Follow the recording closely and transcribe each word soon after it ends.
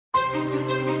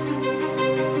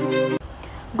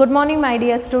Good morning, my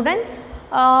dear students.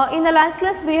 In the last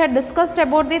class we had discussed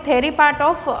about the theory part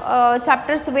of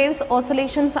chapters waves,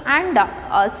 oscillations and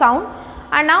sound,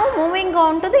 and now moving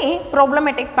on to the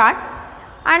problematic part.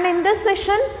 And in this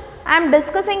session I am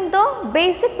discussing the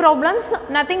basic problems,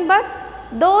 nothing but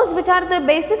those which are the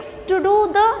basics to do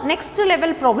the next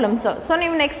level problems. So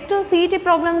ನೀವು next CET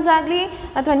problems ಆಗಲಿ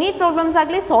ಅಥವಾ neat problems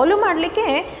ಆಗಲಿ solve ಮಾಡಲಿಕ್ಕೆ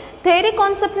theory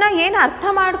ಕಾನ್ಸೆಪ್ಟ್ನ ಏನು ಅರ್ಥ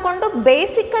ಮಾಡಿಕೊಂಡು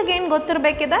ಬೇಸಿಕ್ಕಾಗಿ ಏನು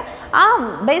ಗೊತ್ತಿರಬೇಕಿದೆ ಆ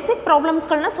ಬೇಸಿಕ್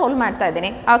ಪ್ರಾಬ್ಲಮ್ಸ್ಗಳನ್ನ ಸಾಲ್ವ್ ಮಾಡ್ತಾ ಇದ್ದೀನಿ.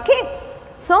 Okay,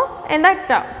 so in that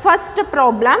first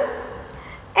problem,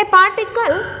 A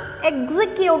particle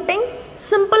executing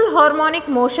simple harmonic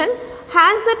motion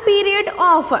has a period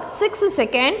of 6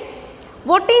 seconds.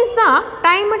 What is the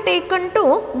time taken to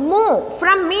move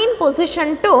from mean position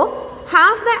to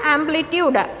half the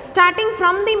amplitude starting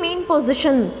from the mean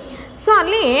position? So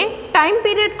ಅಲ್ಲಿ time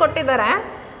period ಕೊಟ್ಟಿದ್ದಾರೆ,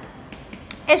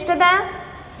 ಎಷ್ಟಿದೆ?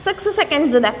 6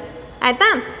 seconds ಇದೆ, ಆಯಿತಾ?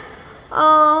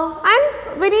 and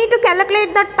we need to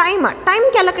calculate the time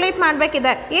calculate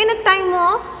ಮಾಡಬೇಕಿದೆ. ಏನಕ್ಕೆ time?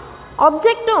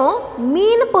 Object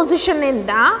ಮೀನ್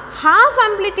ಪೊಸಿಷನ್ನಿಂದ half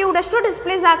amplitude ಅಷ್ಟು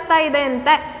displays ಆಗ್ತಾ ಇದೆ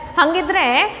ಅಂತೆ. ಹಾಗಿದ್ರೆ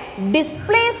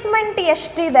ಡಿಸ್ಪ್ಲೇಸ್ಮೆಂಟ್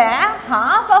ಎಷ್ಟಿದೆ?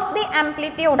 ಹಾಫ್ ಆಫ್ ದಿ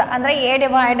ಆಂಪ್ಲಿಟ್ಯೂಡ್ ಅಂದರೆ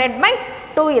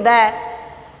A/2 ಇದೆ.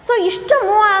 ಸೊ ಇಷ್ಟು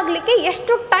ಮೂವ್ ಆಗಲಿಕ್ಕೆ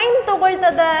ಎಷ್ಟು time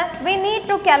ತೊಗೊಳ್ತದೆ? We need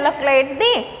to calculate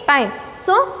the time.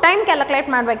 So time calculate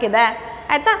ಮಾಡಬೇಕಿದೆ,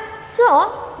 ಆಯಿತಾ? ಸೊ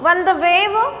ಒಂದು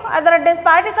ವೇವ್ ಅದರ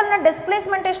ಪಾರ್ಟಿಕಲ್ನ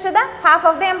ಡಿಸ್ಪ್ಲೇಸ್ಮೆಂಟ್ ಎಷ್ಟಿದೆ? ಹಾಫ್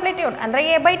ಆಫ್ ದಿ ಆಂಪ್ಲಿಟ್ಯೂಡ್ ಅಂದರೆ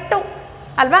A/2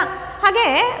 ಅಲ್ವಾ? ಹಾಗೆ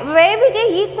ವೇವಿಗೆ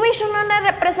ಈಕ್ವೇಷನನ್ನು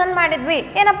ರೆಪ್ರೆಸೆಂಟ್ ಮಾಡಿದ್ವಿ.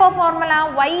 ಏನಪ್ಪ formula?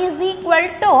 y =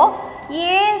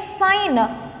 a sin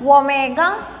omega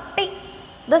t.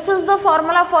 This is the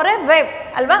formula for A wave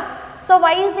ಅಲ್ವಾ? So y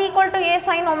 = a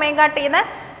sin omega t ಇದೆ,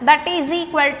 that is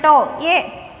equal to A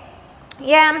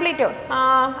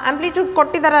amplitude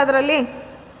ಕೊಟ್ಟಿದ್ದಾರೆ ಅದರಲ್ಲಿ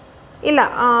ಇಲ್ಲ.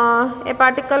 A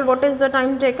particle what is the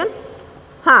time taken?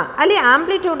 ಹಾಂ, ಅಲ್ಲಿ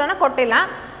ಆಂಪ್ಲಿಟ್ಯೂಡನ್ನು ಕೊಟ್ಟಿಲ್ಲ,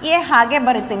 A ಹಾಗೆ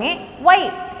ಬರಿತೀನಿ. y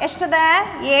ಎಷ್ಟಿದೆ?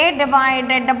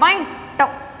 A/2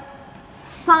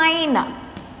 sine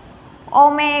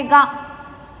omega.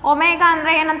 ಒಮೆಗಾ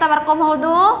ಅಂದರೆ ಏನಂತ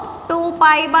ಬರ್ಕೋಬಹುದು?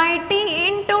 2π/t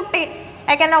into T.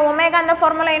 ಯಾಕೆಂದರೆ ಒಮೆಗಾ ಅಂದರೆ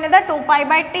ಫಾರ್ಮುಲಾ ಏನಿದೆ?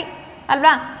 2π/t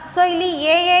ಅಲ್ವಾ? ಸೊ ಇಲ್ಲಿ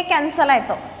ಎ ಕ್ಯಾನ್ಸಲ್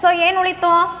ಆಯಿತು. ಸೊ ಏನು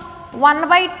ಉಳಿತು?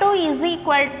 1/2 is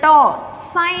equal to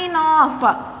sign of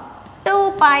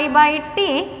 2π/t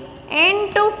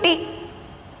into T.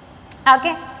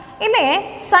 Okay, ಇಲ್ಲಿ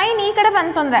ಸೈನ್ ಈ ಕಡೆ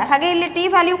ಬಂತು ಅಂದರೆ ಹಾಗೆ ಇಲ್ಲಿ ಟಿ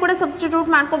ವ್ಯಾಲ್ಯೂ ಕೂಡ ಸಬ್ಸ್ಟಿಟ್ಯೂಟ್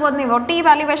ಮಾಡ್ಕೋಬೋದು ನೀವು. ಟಿ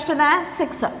ವ್ಯಾಲ್ಯೂ ಎಷ್ಟಿದೆ?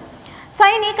 6.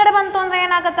 ಸೈನ್ ಈ ಕಡೆ ಬಂತು ಅಂದರೆ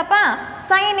ಏನಾಗುತ್ತಪ್ಪ?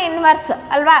 ಸೈನ್ ಇನ್ವರ್ಸ್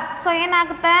ಅಲ್ವಾ? ಸೊ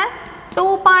ಏನಾಗುತ್ತೆ?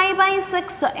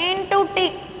 2π/6 into T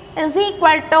is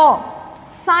equal to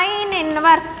sine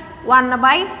inverse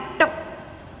 1/2.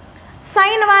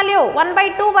 Sign value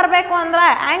 1/2 ಬರಬೇಕು ಅಂದರೆ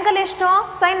ಆ್ಯಂಗಲ್ ಎಷ್ಟು?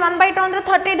 ಸೈನ್ 1/2 ಅಂದರೆ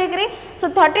 30 ಡಿಗ್ರಿ. ಸೊ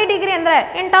 30 ಡಿಗ್ರಿ ಅಂದರೆ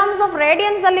ಇನ್ ಟರ್ಮ್ಸ್ ಆಫ್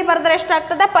ರೇಡಿಯನ್ಸಲ್ಲಿ ಬರೆದ್ರೆ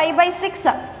ಎಷ್ಟಾಗ್ತದೆ? π/6.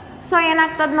 ಸೊ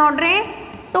ಏನಾಗ್ತದೆ ನೋಡ್ರಿ?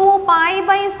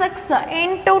 2π/6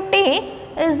 into T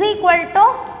is equal to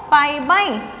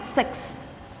π/6.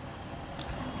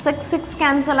 6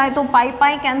 cancel ಆಯಿತು, π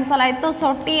ಕ್ಯಾನ್ಸಲ್ ಆಯಿತು. ಸೊ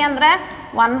ಟಿ ಅಂದರೆ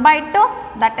 1/2,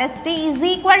 that is T is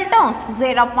equal to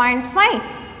 0.5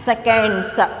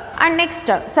 seconds. And next,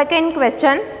 second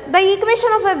question, the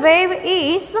equation of a wave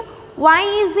is y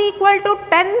 =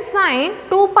 10 sin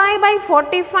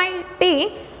 2π/45t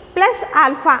plus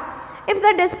alpha. If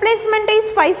the displacement is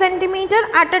 5 cm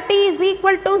at a t is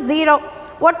equal to 0,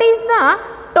 what is the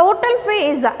total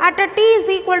phase at a t is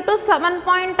equal to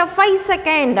 7.5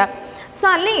 second? So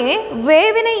ಅಲ್ಲಿ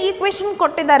ವೇವಿನ equation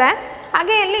ಕೊಟ್ಟಿದ್ದಾರೆ,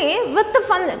 ಹಾಗೆ ಇಲ್ಲಿ with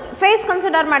face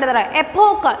consider ಮಾಡಿದ್ದಾರೆ.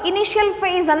 Epoch initial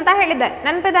face ಅಂತ ಹೇಳಿದೆ,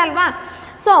 ನೆನಪಿದೆ ಅಲ್ವಾ?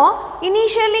 So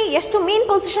initially ಎಷ್ಟು ಮೀನ್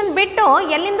ಪೊಸಿಷನ್ ಬಿಟ್ಟು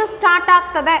ಎಲ್ಲಿಂದ ಸ್ಟಾರ್ಟ್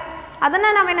ಆಗ್ತದೆ ಅದನ್ನು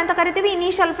ನಾವೇನಂತ ಕರಿತೀವಿ?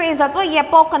 ಇನಿಷಿಯಲ್ ಫೇಸ್ ಅಥವಾ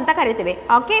ಎಪೋಕ್ ಅಂತ ಕರಿತೀವಿ.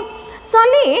 ಓಕೆ, ಸೊ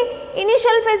ಅಲ್ಲಿ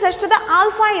ಇನಿಷಿಯಲ್ ಫೇಸ್ ಎಷ್ಟಿದೆ?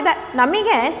 ಆಲ್ಫಾ ಇದೆ.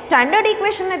 ನಮಗೆ ಸ್ಟ್ಯಾಂಡರ್ಡ್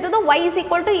ಈಕ್ವೇಷನ್ ಇದ್ದದ್ದು y =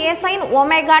 a sin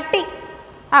omega t.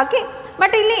 Okay,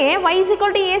 but ಇಲ್ಲಿ y =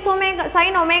 a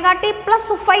sin omega t plus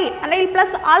 5 ಅಂದರೆ ಇಲ್ಲಿ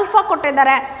ಪ್ಲಸ್ ಆಲ್ಫಾ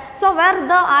ಕೊಟ್ಟಿದ್ದಾರೆ. So where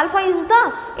the alpha is the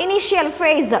initial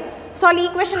face. So ಅಲ್ಲಿ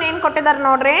ಈಕ್ವೇಷನ್ ಏನು ಕೊಟ್ಟಿದ್ದಾರೆ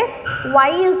ನೋಡ್ರಿ?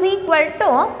 y =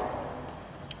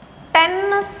 10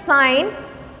 sin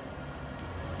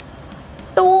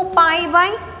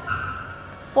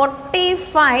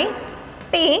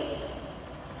 2π/45t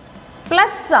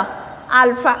plus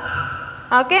alpha.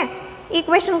 Okay,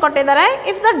 equation ಕೊಟ್ಟಿದ್ದಾರೆ.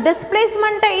 If the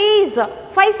displacement is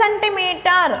 5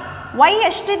 centimetre, y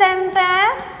ಎಷ್ಟಿದೆ ಅಂತೆ?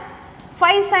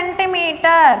 5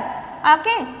 ಸೆಂಟಿಮೀಟರ್.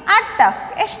 ಓಕೆ, ಅಟ್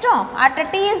ಎಷ್ಟು? At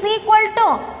T is equal to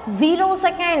 0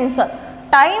 seconds.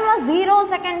 Time 0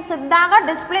 seconds ಇದ್ದಾಗ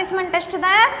displacement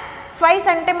ಎಷ್ಟಿದೆ? 5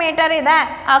 ಸೆಂಟಿಮೀಟರ್ ಇದೆ.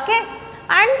 Okay,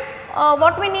 and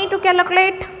what we need to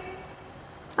calculate?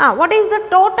 what is the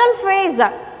total phase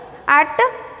at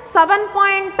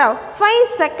 7.5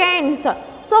 seconds.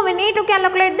 So we need to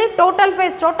calculate the total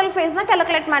phase na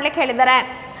calculate ಮಾಡಲಿಕ್ಕೆ ಹೇಳಿದ್ದಾರೆ.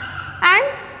 And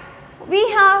we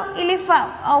have ಇಲ್ಲಿ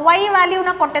y value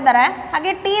ನ ಕೊಟ್ಟಿದ್ದಾರೆ,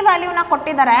 ಹಾಗೆ t value ನ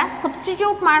ಕೊಟ್ಟಿದ್ದಾರೆ.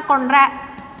 Substitute ಮಾಡಿಕೊಂಡ್ರೆ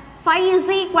phi is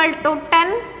equal to 10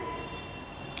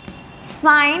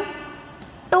 sin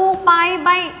 2 pi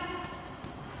by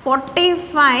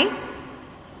 45,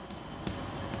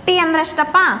 t ಅಂದ್ರೆ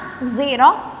ಎಷ್ಟಪ್ಪ 0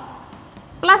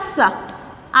 ಪ್ಲಸ್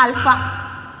ಆಲ್ಫಾ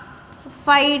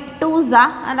 5 2s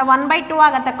ಅಂದರೆ 1/2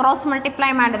 ಆಗುತ್ತೆ ಕ್ರಾಸ್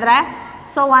ಮಲ್ಟಿಪ್ಲೈ ಮಾಡಿದರೆ.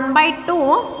 So 1/2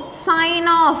 sign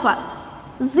of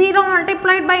 0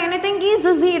 multiplied by anything is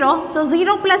 0. So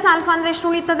 0 plus alpha ಅಂದರೆ ಎಷ್ಟು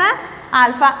ಉಳಿತದೆ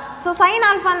ಆಲ್ಫಾ. ಸೊ ಸೈನ್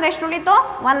ಆಲ್ಫಾ ಅಂದರೆ ಎಷ್ಟು ಉಳಿತು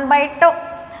 1/2.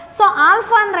 ಸೊ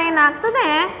ಆಲ್ಫಾ ಅಂದರೆ ಏನಾಗ್ತದೆ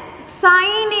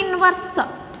ಸೈನ್ ಇನ್ವರ್ಸ್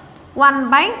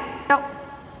 1/2.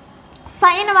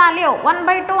 ಸೈನ್ ವ್ಯಾಲ್ಯೂ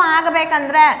 1/2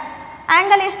 ಆಗಬೇಕಂದ್ರೆ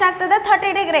ಆ್ಯಂಗಲ್ ಎಷ್ಟಾಗ್ತದೆ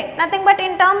 30 degree. Nothing but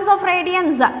in terms of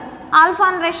radiance alpha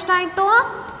ಅಂದರೆ ಎಷ್ಟಾಯಿತು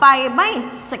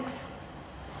π/6.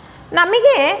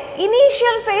 ನಮಗೆ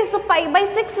ಇನಿಷಿಯಲ್ ಫೇಸ್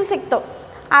π/6 ಸಿಕ್ತು,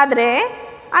 ಆದರೆ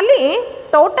ಅಲ್ಲಿ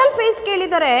ಟೋಟಲ್ ಫೇಸ್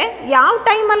ಕೇಳಿದರೆ ಯಾವ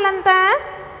ಟೈಮಲ್ಲಂತ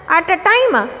at a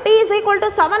time t is equal to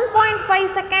 7.5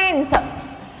 seconds.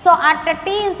 So at t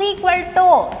is equal to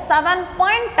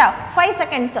 7.5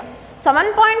 seconds.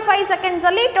 7.5 seconds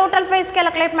ಅಲ್ಲಿ ಟೋಟಲ್ ಫೇಸ್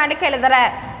ಕ್ಯಾಲ್ಕುಲೇಟ್ ಮಾಡಿ ಕೇಳಿದ್ದಾರೆ.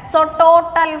 So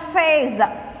total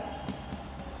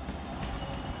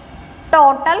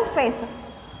face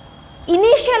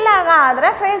initial ಆಗಾದರೆ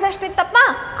face ಎಷ್ಟಿತ್ತಪ್ಪ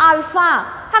alpha.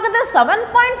 ಹಾಗಾದ್ರೆ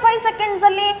 7.5 seconds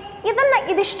ಅಲ್ಲಿ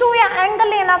ಇದಿಷ್ಟು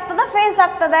ಆ್ಯಂಗಲ್ ಏನಾಗ್ತದೆ ಫೇಸ್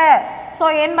ಆಗ್ತದೆ. ಸೊ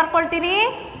ಏನು ಬರ್ಕೊಳ್ತೀರಿ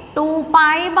 2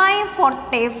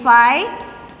 pi/45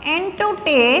 into t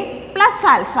plus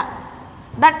alpha,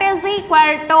 that is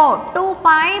equal to 2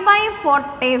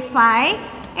 pi/45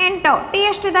 into t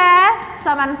ಎಷ್ಟಿದೆ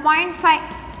 7.5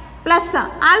 ಪ್ಲಸ್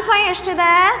ಆಲ್ಫಾ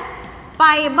ಎಷ್ಟಿದೆ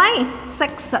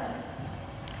π/6.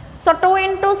 So 2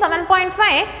 into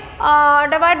 7.5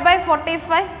 divided by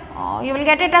 45, you will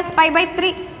get it as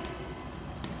π/3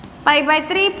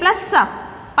 plus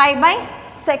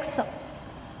π/6.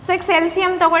 6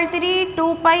 LCM ತಗೊಳ್ತೀರಿ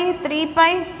 2 pi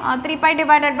 3 pi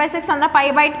divided by 6 ಅಂದರೆ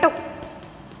π/2.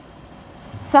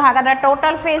 So ಹಾಗಾದರೆ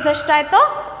total face ಎಷ್ಟಾಯಿತು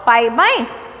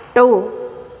π/2.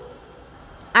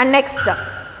 And next,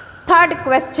 third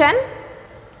question,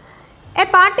 a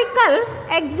particle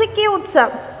executes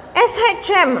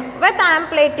SHM with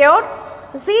amplitude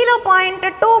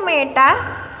 0.2 meter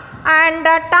and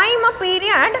time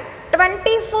period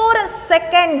 24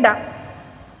 seconds.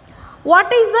 What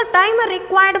is the time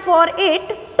required for it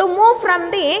to move from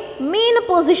the mean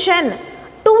position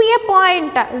to a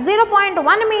point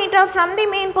 0.1 meter from the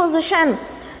mean position?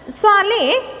 So ಅಲ್ಲಿ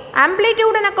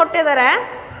amplitude ಅನ್ನು ಕೊಟ್ಟಿದ್ದಾರೆ.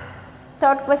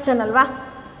 Third question ಅಲ್ವಾ.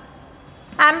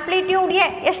 Amplitude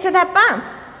ಎಷ್ಟಿದೆಪ್ಪ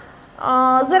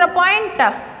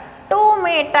 0.2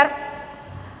 meter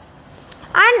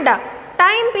and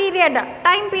time period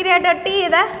t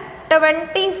ಇದೆ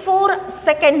 24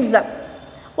 seconds.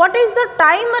 What is the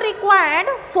time required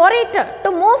for it to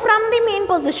move from the mean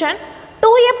position to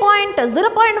a point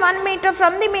 0.1 meter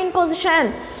from the mean position?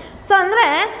 So ಅಂದರೆ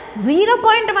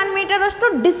 0.1 metre ಅಷ್ಟು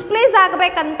displays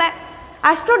ಆಗಬೇಕಂತೆ.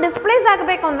 ಅಷ್ಟು displays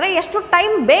ಆಗಬೇಕು ಅಂದರೆ ಎಷ್ಟು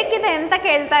time ಬೇಕಿದೆ ಅಂತ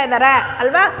ಕೇಳ್ತಾ ಇದ್ದಾರೆ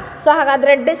ಅಲ್ವಾ. ಸೊ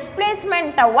ಹಾಗಾದರೆ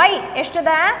ಡಿಸ್ಪ್ಲೇಸ್ಮೆಂಟ್ y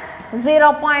ಎಷ್ಟಿದೆ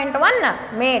 0.1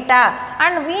 meter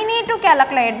and we need to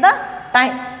calculate the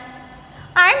time.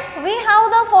 And we have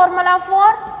the formula for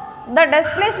the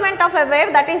displacement of a wave,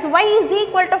 that is y is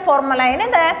equal to formula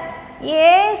ಏನಿದೆ a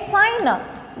sin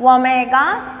omega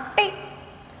t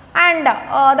and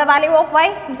the value of y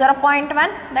 0.1,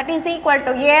 that is equal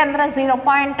to a ಅಂದರೆ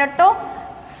 0.2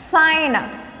 sin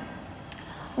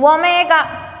omega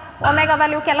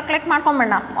value calculate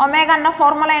ಮಾಡ್ಕೊಂಬಿಡೋಣ. Omega ಅನ್ನೋ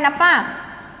formula ಏನಪ್ಪ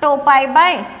 2 pi/t,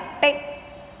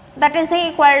 that is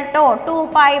equal to 2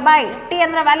 pi/t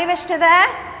ಅಂದರೆ value ಎಷ್ಟಿದೆ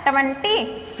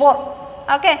 24.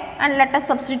 Okay, and let us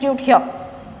substitute here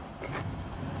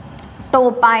 2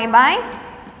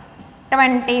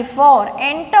 pi/24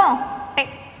 into t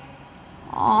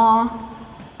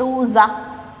 2s.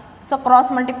 So cross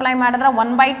multiply ಮಾಡಿದ್ರೆ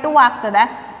 1/2 ಆಗ್ತದೆ.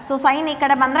 So sine ಈ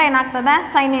ಕಡೆ ಬಂದರೆ ಏನಾಗ್ತದೆ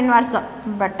sine inverse.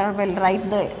 Better will write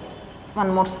the one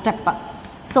more step.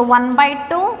 So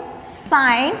 1/2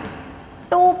 sign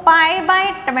 2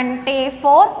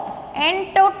 pi/24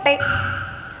 into t.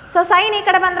 So sine ಈ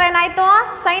ಕಡೆ ಬಂದರೆ ಏನಾಯಿತು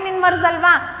ಸೈನ್ ಇನ್ವರ್ಸ್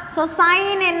ಅಲ್ವಾ. So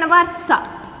sine inverse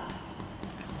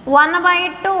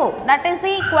 1/2, that is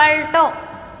equal to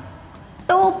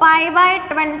 2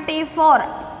 pi/24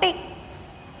 t.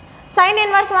 Sine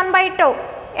inverse 1/2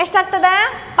 ಎಷ್ಟಾಗ್ತದೆ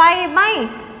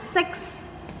π/6,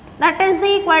 that is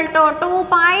equal to 2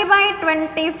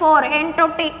 pi/24 into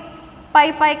t.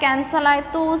 pi cancel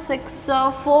ಆಯಿತು, 6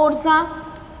 4s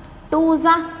 2s.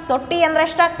 So t ಅಂದರೆ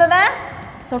ಎಷ್ಟಾಗ್ತದೆ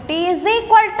so T is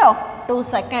equal to 2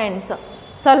 seconds.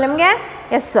 So ನಿಮಗೆ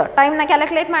S ಟೈಮ್ನ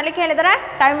calculate ಮಾಡಲಿಕ್ಕೆ ಹೇಳಿದರೆ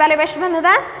time value ಎಷ್ಟು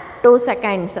ಬಂದಿದೆ 2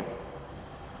 seconds.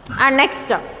 And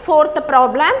next fourth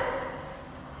problem.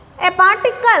 A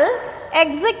particle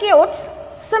executes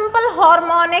simple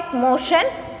harmonic motion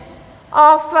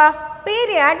of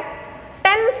period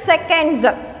 10 seconds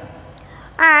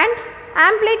and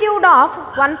amplitude of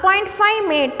 1.5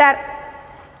 meter.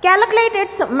 Calculate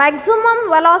its maximum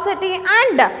velocity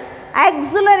and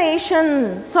acceleration.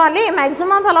 So ಅಲ್ಲಿ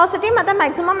maximum velocity ಮತ್ತು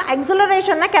maximum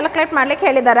acceleration ನ calculate ಮಾಡಲಿಕ್ಕೆ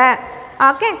ಹೇಳಿದ್ದಾರೆ.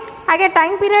 Okay, ಹಾಗೆ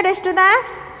time period ಎಷ್ಟಿದೆ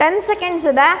 10 seconds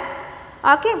ಇದೆ.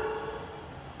 Okay,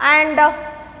 and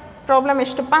problem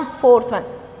ಎಷ್ಟಪ್ಪ fourth one.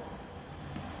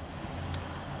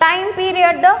 Time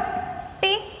period t,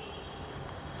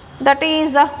 that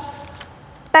is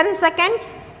 10 seconds,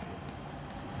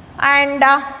 and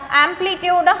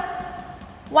amplitude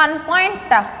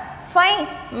 1.5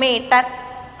 meter.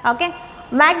 Okay,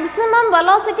 maximum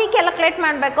velocity calculate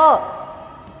ಮಾಡಬೇಕು.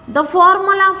 The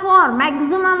formula for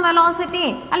maximum velocity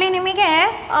ಅಲ್ಲಿ ನಿಮಗೆ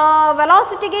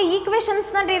ವೆಲಾಸಿಟಿಗೆ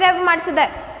ಈಕ್ವೇಷನ್ಸ್ನ derive ಮಾಡಿಸಿದೆ.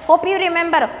 Hope you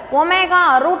remember omega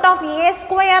root of a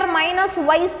square minus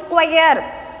y square.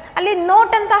 ಅಲ್ಲಿ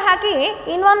note ಅಂತ ಹಾಕಿ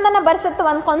ಇನ್ನೊಂದನ್ನು ಬರ್ಸುತ್ತೆ,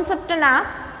 ಒಂದು ಕಾನ್ಸೆಪ್ಟನ್ನ.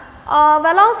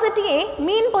 Velocity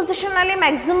ಮೀನ್ ಪೊಸಿಷನಲ್ಲಿ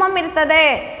maximum ಇರ್ತದೆ.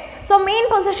 So mean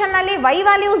ಪೊಸಿಷನ್ನಲ್ಲಿ y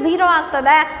value 0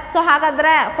 ಆಗ್ತದೆ. So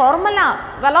ಹಾಗಾದರೆ formula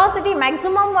velocity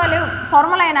maximum value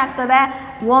formula ಏನಾಗ್ತದೆ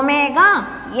ಒಮೆಗಾ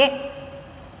ಎ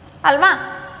ಅಲ್ವಾ.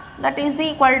 That is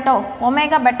equal to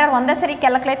omega better ಒಂದೇ ಸರಿ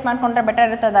ಕ್ಯಾಲ್ಕುಲೇಟ್ ಮಾಡಿಕೊಂಡ್ರೆ ಬೆಟರ್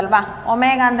ಇರ್ತದಲ್ವಾ.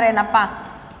 ಒಮೆಗಾ ಅಂದರೆ ಏನಪ್ಪ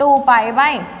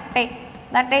 2π/10,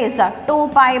 that is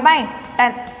 2π/10.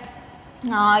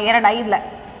 2 5.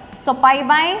 So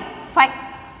π/5.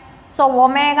 So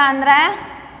omega ಅಂದರೆ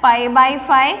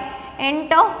π/5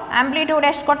 ಇಂಟು ಆಂಪ್ಲಿಟ್ಯೂಡ್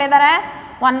ಎಷ್ಟು ಕೊಟ್ಟಿದ್ದಾರೆ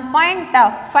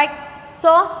 1.5.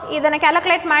 ಸೊ ಇದನ್ನು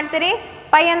ಕ್ಯಾಲ್ಕುಲೇಟ್ ಮಾಡ್ತೀರಿ.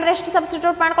 ಪೈ ಅಂದರೆ ಎಷ್ಟು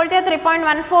ಸಬ್ಸ್ಟಿಟ್ಯೂಟ್ ಮಾಡ್ಕೊಳ್ತೀವಿ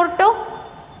 3.142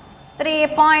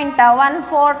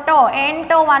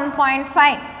 into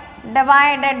 1.5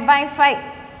 divided by 5.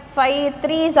 5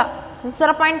 3s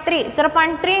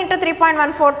 0.3 into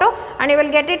 3.142 and you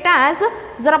will get it as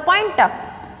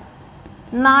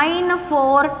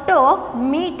 0.942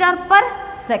 meter per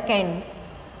second.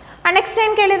 And next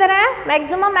time ಕೇಳಿದರೆ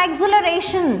maximum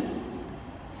acceleration.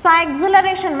 So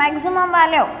acceleration maximum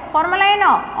value formula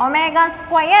ಏನು omega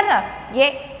square a,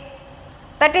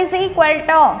 that is equal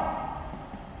to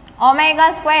omega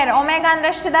square. omega ಅಂದರೆ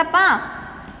ಎಷ್ಟಿದೆಪ್ಪ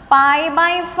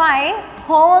π/5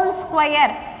 whole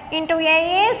square into a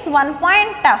is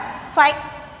 1.5,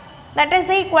 that is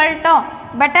equal to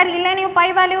better ಇಲ್ಲೇ ನೀವು pi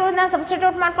ವ್ಯಾಲ್ಯೂನ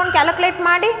substitute ಮಾಡ್ಕೊಂಡು calculate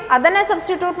ಮಾಡಿ ಅದನ್ನೇ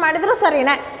substitute ಮಾಡಿದ್ರು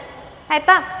ಸರಿನೇ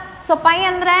ಆಯಿತಾ. ಸೊ ಪೈ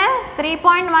ಅಂದರೆ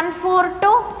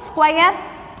 3.142 square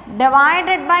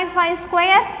divided by 5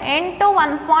 square into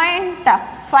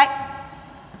 1.5.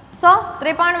 So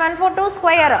 3.142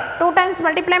 square 2 times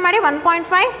multiply ಮಾಡಿ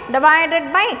 1.5 divided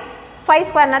by 5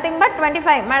 square nothing but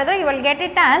 25 ಮಾಡಿದ್ರೆ you will get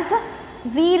it as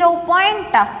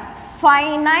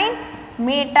 0.59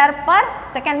 metre per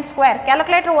second square.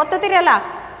 Calculator ಓದ್ತಿರಲ್ಲ.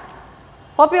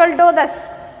 Hope you will do this.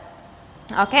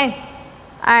 Okay,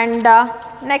 and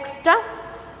next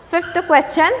fifth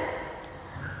question.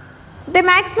 The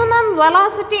maximum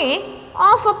velocity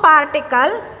of a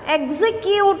particle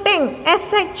executing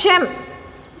SHM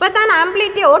with an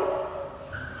amplitude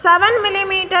 7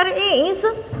 millimeter is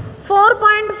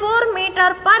 4.4 meter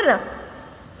per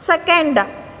second.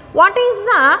 What is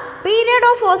the period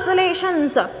of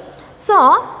oscillations? So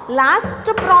last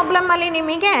ಪ್ರಾಬ್ಲಮಲ್ಲಿ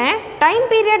ನಿಮಗೆ time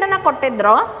ಪೀರಿಯಡನ್ನು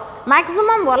ಕೊಟ್ಟಿದ್ರು,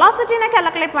 maximum ವೆಲಾಸಿಟಿನ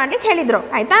calculate ಮಾಡಲಿಕ್ಕೆ ಹೇಳಿದರು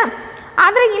ಆಯಿತಾ.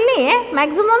 ಆದರೆ ಇಲ್ಲಿ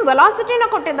maximum ವೆಲಾಸಿಟಿನ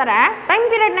ಕೊಟ್ಟಿದ್ದಾರೆ, time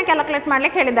ಪೀರಿಯಡ್ನ calculate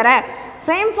ಮಾಡಲಿಕ್ಕೆ ಹೇಳಿದ್ದಾರೆ.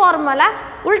 ಸೇಮ್ ಫಾರ್ಮುಲಾ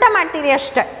ಉಲ್ಟಾ ಮಾಡ್ತೀರಿ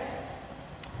ಅಷ್ಟೆ.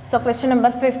 So question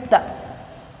number 5th.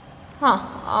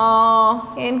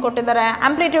 ಏನು ಕೊಟ್ಟಿದ್ದಾರೆ,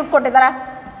 ಆಂಪ್ಲಿಟ್ಯೂಡ್ ಕೊಟ್ಟಿದ್ದಾರೆ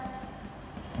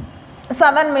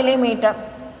 7 millimeter.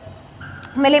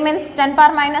 ಮಿಲಿ ಮೀನ್ಸ್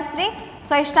 10⁻³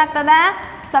 ಸೊ ಎಷ್ಟಾಗ್ತದೆ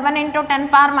 7 into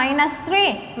 10⁻³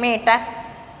 metre.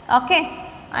 Okay,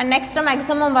 and next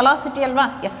maximum velocity ಅಲ್ವಾ.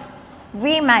 ಎಸ್,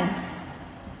 ವಿ ಮ್ಯಾಕ್ಸ್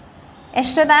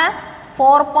ಎಷ್ಟಿದೆ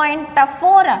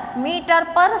 4.4 metre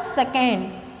per second.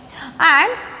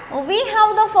 And we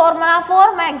have the formula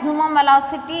for maximum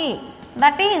velocity,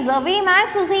 that is V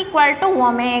Max is equal to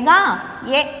omega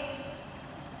A.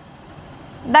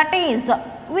 That is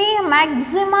V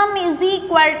maximum is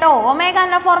equal to omega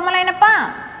ಅನ್ನೋ formula ಏನಪ್ಪ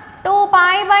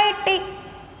 2π/T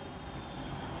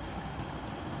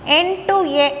into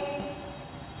A.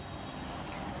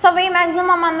 So we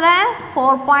maximum ಅಂದರೆ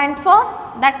 4.4,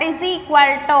 that is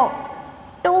equal to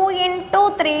 2 into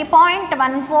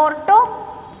 3.142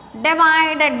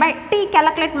 divided by T.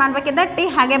 Calculate ಮಾಡಬೇಕಿದ್ದ T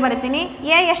ಹಾಗೆ ಬರಿತೀನಿ.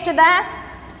 A ಎಷ್ಟಿದೆ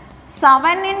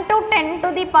 7 into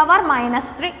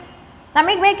 10⁻³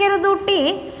 ನಮಗೆ ಬೇಕಿರೋದು T.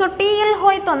 So T ಇಲ್ಲಿ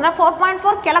ಹೋಯಿತು ಅಂದರೆ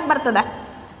 4.4 ಕೆಳಗೆ ಬರ್ತದೆ.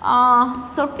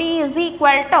 So T is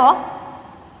equal to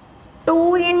 2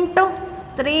 into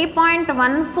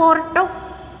 3.142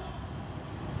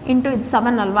 into ಇದು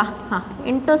 7 ಅಲ್ವಾ, ಹಾಂ,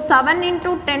 into 7 into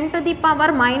 10 to the power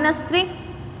 -3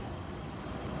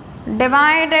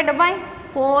 divided by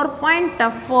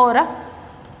 4.4.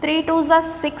 3 2s are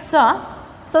 6.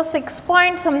 So 6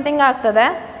 point something ಆಗ್ತದೆ.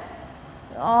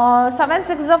 7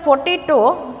 6 42.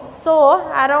 ಸೊ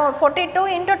ಅರೌಂಡ್ 42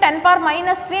 ಇಂಟು 10 power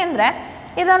 -3 ಅಂದರೆ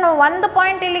ಇದನ್ನು ಒಂದು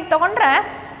ಪಾಯಿಂಟ್ ಇಲ್ಲಿಗೆ ತೊಗೊಂಡ್ರೆ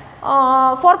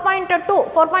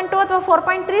 4.2 ಅಥವಾ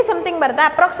 4.3 ಸಮಥಿಂಗ್ ಬರುತ್ತೆ.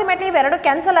 ಅಪ್ರಾಕ್ಸಿಮೇಟ್ಲಿ ಇವೆರಡು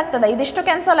ಕ್ಯಾನ್ಸಲ್ ಆಗ್ತದೆ, ಇದಿಷ್ಟು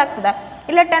ಕ್ಯಾನ್ಸಲ್ ಆಗ್ತದೆ,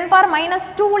 ಇಲ್ಲ 10 power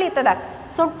 -2 ಉಳಿತದೆ.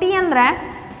 ಸೊ ಟಿ ಅಂದರೆ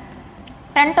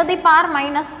 10 to the power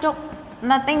 -2,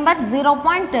 nothing but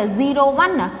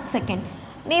 0.01 second.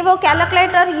 ನೀವು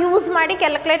ಕ್ಯಾಲ್ಕುಲೇಟರ್ ಯೂಸ್ ಮಾಡಿ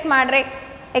ಕ್ಯಾಲ್ಕುಲೇಟ್ ಮಾಡಿರಿ,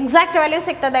 ಎಕ್ಸಾಕ್ಟ್ ವ್ಯಾಲ್ಯೂ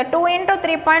ಸಿಗ್ತದೆ. 2 ಇಂಟು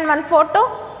 3.142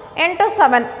 ಇಂಟು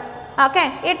 7. ಓಕೆ,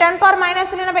 ಈ 10 power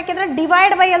 -3 ಬೇಕಿದ್ರೆ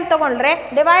ಡಿವೈಡ್ ಬೈ ಅಲ್ಲಿ ತೊಗೊಂಡ್ರೆ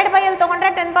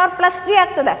 10 power +3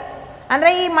 ಆಗ್ತದೆ. ಅಂದರೆ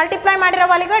ಈ ಮಲ್ಟಿಪ್ಲೈ ಮಾಡಿರೋ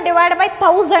ವಾಲಿಗೆ divide by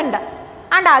 1000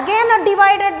 and again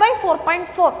divided by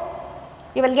 4.4.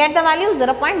 You will get the value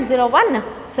 0.01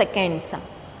 seconds.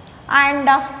 And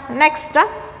next,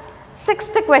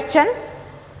 6th question.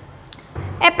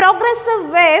 A progressive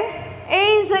wave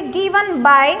is given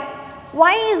by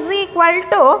y is equal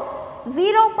to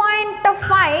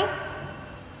 0.5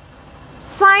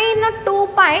 sin 2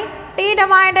 pi t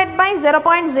divided by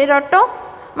 0.02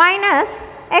 minus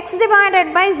x divided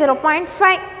by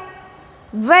 0.5,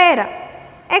 where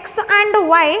x and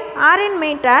y are in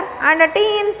meter and t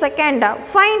in second.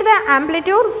 Find the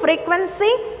amplitude,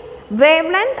 frequency,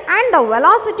 wavelength and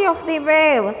velocity of the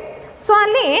wave. So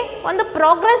ಅಲ್ಲಿ ಒಂದು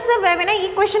progressive ವೇವಿನ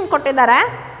equation ಕೊಟ್ಟಿದ್ದಾರೆ,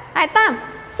 ಆಯಿತಾ.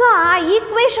 So ಆ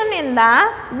ಈಕ್ವೇಷನ್ನಿಂದ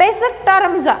basic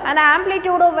terms ಅಂದರೆ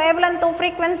ಆಂಪ್ಲಿಟ್ಯೂಡು, ವೇವ್ಲೆಂತು,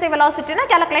 frequency, ವೆಲಾಸಿಟಿನ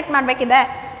calculate ಮಾಡಬೇಕಿದೆ.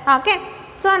 Okay,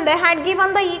 so they had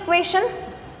given the equation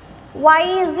y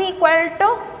is equal to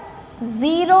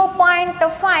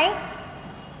 0.5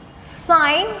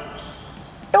 sin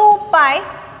 2 pi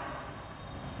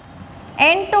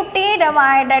into t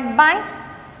divided by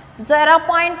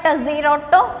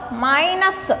 0.02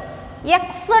 minus x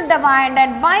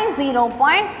divided by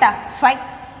 0.5,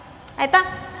 ಆಯಿತಾ.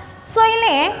 So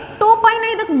ಇಲ್ಲಿ 2 ಪೈನ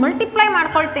ಇದಕ್ಕೆ ಮಲ್ಟಿಪ್ಲೈ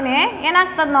ಮಾಡ್ಕೊಳ್ತೀನಿ,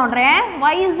 ಏನಾಗ್ತದೆ ನೋಡ್ರಿ,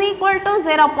 y is equal to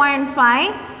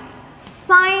 0.5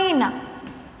 sin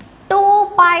 2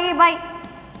 pi by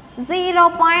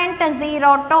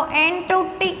 0.02 into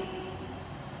t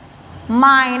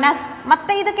minus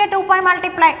ಮತ್ತೆ ಇದಕ್ಕೆ 2 pi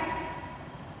multiply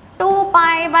 2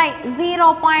 pi by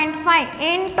 0.5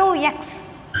 into x.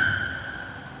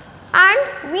 And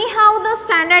we have the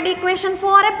standard equation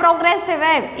for a progressive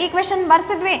wave. Equation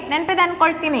ಬರ್ಸಿದ್ವಿ, ನೆನಪಿದೆ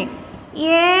ಅನ್ಕೊಳ್ತೀನಿ.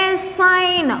 a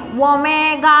sin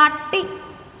omega t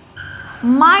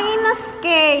minus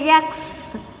kx,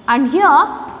 and here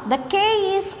the k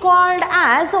is called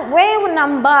as wave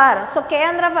number. So k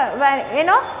ಅಂದ್ರೆ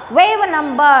ಏನು, wave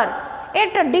number.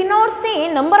 It denotes the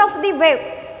number of the wave.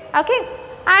 Okay,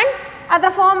 and ಅದರ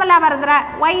formula ಬರೆದ್ರೆ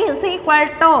y is equal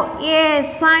to a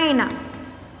sin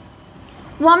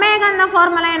omega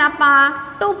formula ಏನಪ್ಪ,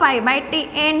 2 pi by t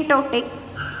into t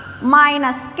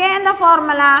minus K ಅಂದ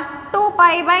formula 2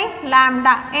 pi by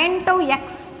lambda into x.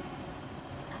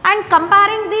 And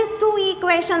comparing these two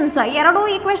equations, ಎರಡೂ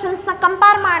ಈಕ್ವೇಷನ್ಸ್ನ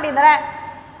compare ಮಾಡಿದರೆ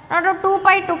ನೋಡ್ರಿ 2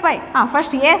 pi ಹಾಂ,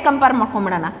 first A compare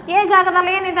ಮಾಡ್ಕೊಂಬಿಡೋಣ. A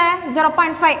ಜಾಗದಲ್ಲಿ ಏನಿದೆ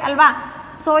 0.5 ಅಲ್ವಾ.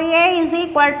 So A is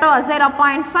equal to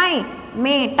 0.5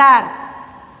 metre.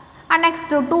 And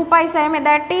next 2 pi same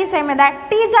ಇದೆ, T same ಇದೆ,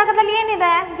 ಟಿ ಜಾಗದಲ್ಲಿ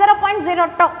ಏನಿದೆ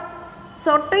 0.02.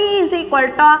 So T is equal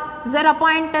to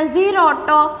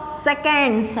 0.02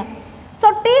 seconds. So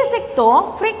T ಸಿಕ್ತು,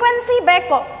 ಫ್ರೀಕ್ವೆನ್ಸಿ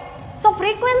ಬೇಕು. So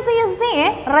frequency is the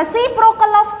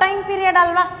reciprocal of time period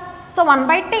ಅಲ್ವಾ. So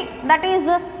 1/t that is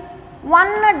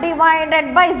 1 divided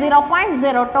by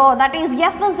 0.02, that is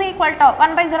f is equal to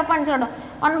 1 by 0.02.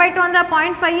 1/2 ಅಂದರೆ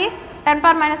 0.5, 10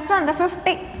 power -2 ಅಂದರೆ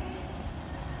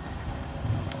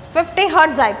 50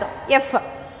 hertz ಆಯಿತು F.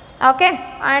 Okay,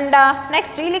 and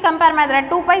next ಇಲ್ಲಿ compare ಮಾಡಿದ್ರೆ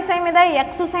 2 pi same ಇದೆ,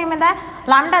 X same ಇದೆ,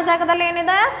 lambda ಜಾಗದಲ್ಲಿ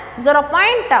ಏನಿದೆ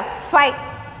 0.5.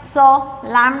 So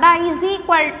lambda is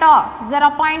equal to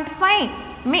 0.5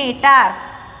 metre.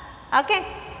 Okay,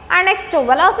 and next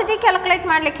velocity calculate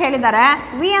ಮಾಡ್ಲಿಕ್ಕೆ ಹೇಳಿದ್ದಾರೆ.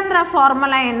 ವಿ ಅಂದರೆ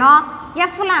ಫಾರ್ಮುಲಾ ಏನು,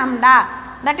 F lambda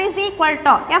that is equal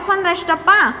to, F ಅಂದರೆ ಎಷ್ಟಪ್ಪ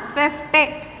 50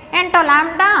 ಇಂಟು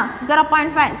ಲ್ಯಾಂಬ್ಡಾ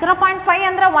 0.5. 0.5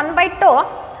 ಅಂದರೆ 1/2,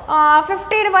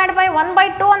 50 ಡಿವೈಡ್ ಬೈ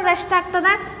 1/2 ಅಂದರೆ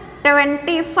ಎಷ್ಟಾಗ್ತದೆ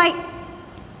 25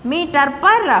 metre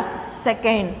per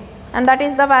second. And that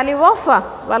is the value of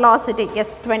velocity.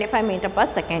 S, 25 metre per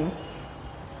second.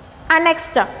 And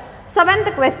next 7th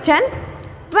question.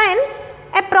 When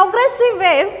a progressive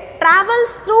wave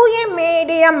travels through a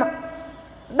medium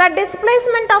the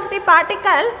displacement of the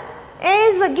particle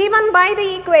is given by the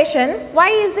equation y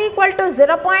is equal to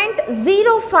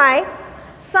 0.05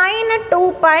 sin 2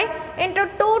 pi into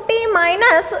 2t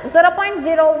minus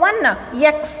 0.01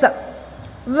 x,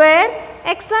 where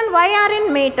x and y are in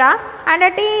meter and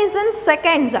t is in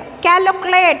seconds.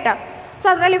 Calculate. So,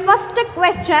 first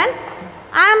question,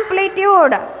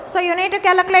 amplitude. So, you need to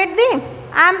calculate the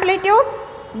amplitude,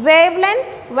 wavelength,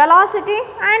 velocity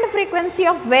and frequency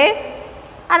of wave.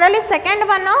 And second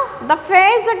one, the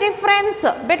phase difference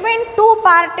between two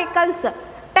particles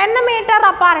 10 meter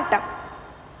apart.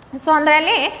 So,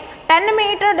 andrelli 10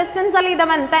 meter distance alli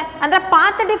idavante, andre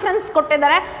path difference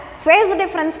kottidare, phase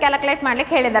difference calculate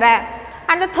madlikke helidare.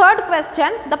 And the third question,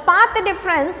 the path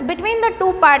difference between the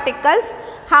two particles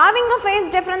having a phase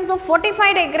difference of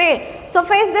 45 degree. So,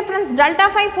 phase difference delta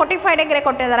phi 45 degree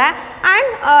kottidare, and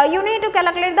you need to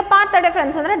calculate the path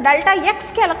difference andre delta x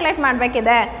calculate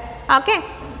madbekide. Okay.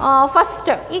 First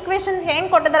equations ಏನು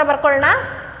ಕೊಟ್ಟಿದ್ದಾರೆ ಬರ್ಕೊಳ್ಳೋಣ.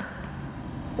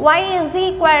 y is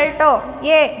equal to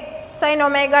a sin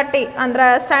omega t ಅಂದ್ರೆ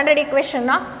standard equation.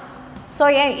 So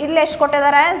ಇಲ್ಲಿ ಎಷ್ಟು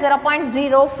ಕೊಟ್ಟಿದ್ದಾರೆ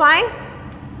 0.05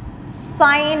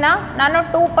 sin, ನಾನು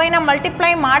 2 ಪೈನ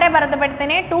multiply ಮಾಡೇ ಬರೆದು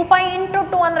ಬಿಡ್ತೀನಿ. 2 ಪೈ ಇಂಟು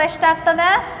 2 ಅಂದರೆ ಎಷ್ಟಾಗ್ತದೆ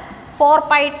 4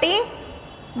 pi T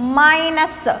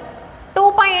minus 2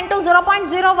 pi into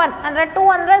 0.01 ಅಂದರೆ 2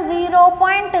 ಅಂದರೆ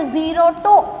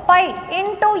 0.02 pi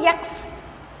into X.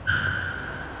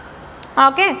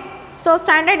 Okay. So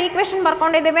standard equation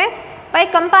ಬರ್ಕೊಂಡಿದ್ದೇವೆ. By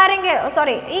comparing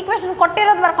equation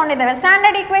ಕೊಟ್ಟಿರೋದು ಬರ್ಕೊಂಡಿದ್ದೇವೆ.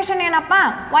 ಸ್ಟ್ಯಾಂಡರ್ಡ್ ಈಕ್ವೇಷನ್ ಏನಪ್ಪ,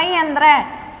 y ಅಂದರೆ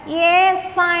a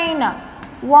sin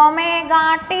omega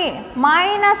t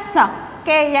minus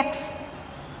kx.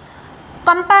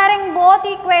 Comparing both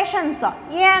equations,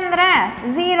 a ಅಂದರೆ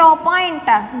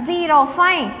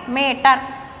 0.05 ಮೀಟರ್.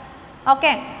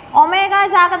 ಓಕೆ. ಒಮೆಗಾ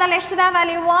ಜಾಗದಲ್ಲಿ ಎಷ್ಟಿದೆ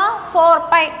value 4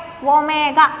 pi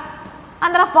omega.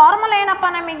 ಅಂದ್ರೆ formula ಏನಪ್ಪ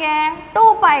ನಮಗೆ 2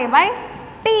 ಪೈ ಬೈ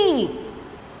ಟಿ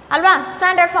ಅಲ್ವಾ,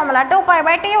 standard formula 2 pi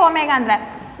by T omega ಅಂದರೆ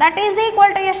ದಟ್ ಈಸ್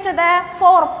ಈಕ್ವಲ್ ಟು ಎಷ್ಟಿದೆ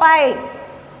 4 ಪೈ.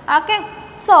 ಓಕೆ.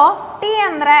 ಸೊ ಟಿ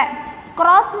ಅಂದರೆ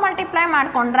ಕ್ರಾಸ್ ಮಲ್ಟಿಪ್ಲೈ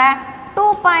ಮಾಡಿಕೊಂಡ್ರೆ 2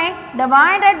 pi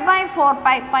divided by 4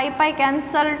 pi, pi pi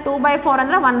cancel, 2 by 4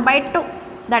 ಅಂದರೆ 1/2,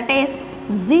 that is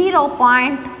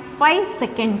 0.5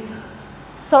 seconds.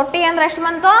 So T ಅಂದರೆ ಎಷ್ಟು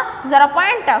ಬಂತು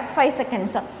 0.5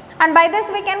 seconds. And by this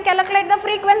we can calculate the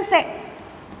frequency.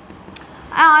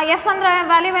 F ಅಂದರೆ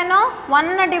value ಏನು 1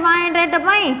 divided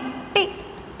by T,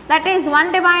 that is 1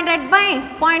 divided by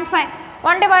 0.5.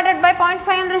 1 divided by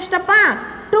 0.5 ಅಂದರೆ ಎಷ್ಟಪ್ಪ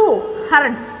 2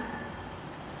 hertz.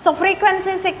 So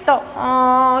frequency ಸಿಕ್ತು,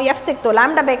 F ಸಿಕ್ತು.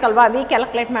 ಲ್ಯಾಂಬ್ಡಾ ಬೇಕಲ್ವಾ ವಿ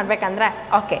ಕ್ಯಾಲ್ಕುಲೇಟ್ ಮಾಡಬೇಕಂದ್ರೆ.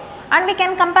 Okay. And we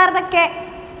can compare the K.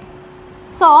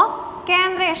 So K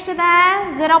ಅಂದರೆ ಎಷ್ಟಿದೆ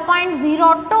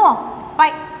 0.02 pi.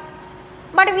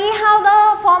 But we have the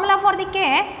formula for the K,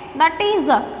 that is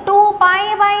 2 pi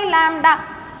by lambda,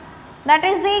 that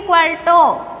is equal to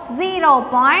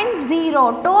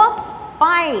 0.02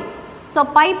 pi. So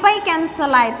pi pi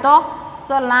cancel ಆಯಿತು.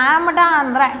 So lambda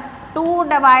ಅಂದರೆ 2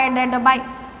 divided by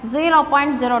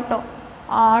 0.02,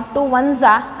 2 ones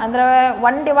ಅಂದರೆ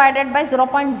 1 divided by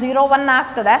 0.01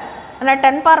 ಆಗ್ತದೆ. ಅಂದರೆ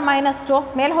 10⁻²,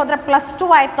 ಮೇಲೆ ಹೋದರೆ +2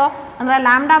 ಆಯಿತು. ಅಂದರೆ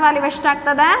ಲ್ಯಾಂಬ್ಡಾ ವ್ಯಾಲ್ಯೂ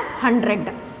ಎಷ್ಟಾಗ್ತದೆ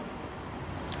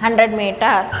 100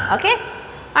 metre. Okay.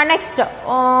 Next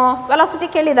velocity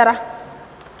ಕೇಳಿದಾರ.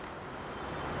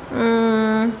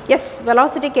 S,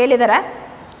 velocity ಕೇಳಿದ್ದಾರೆ.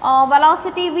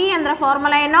 ವೆಲಾಸಿಟಿ ವಿ ಅಂದರೆ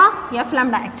ಫಾರ್ಮುಲಾ ಏನೋ ಎಫ್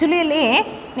ಲ್ಯಾಂಬ್ಡಾ. ಆ್ಯಕ್ಚುಲಿ ಇಲ್ಲಿ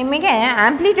ನಿಮಗೆ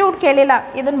ಆ್ಯಂಪ್ಲಿಟ್ಯೂಡ್ ಕೇಳಿಲ್ಲ,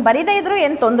 ಇದನ್ನು ಬರೀದೇ ಇದ್ದರೂ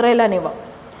ಏನು ತೊಂದರೆ ಇಲ್ಲ ನೀವು.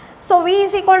 So we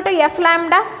is equal to F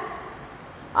lambda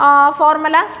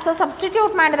formula. So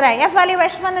substitute ಮಾಡಿದರೆ ಎಫ್ ವ್ಯಾಲ್ಯೂ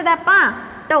ಎಷ್ಟು ಬಂದಿದೆಪ್ಪ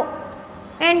 2,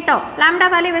 8. ಲ್ಯಾಂಬ್ಡಾ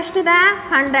ವ್ಯಾಲ್ಯೂ ಎಷ್ಟಿದೆ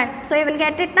 100. So you will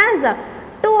get it as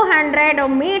 200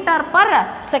 metre per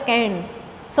second.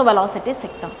 So velocity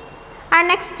ಸಿಕ್ತು. ಆ್ಯಂಡ್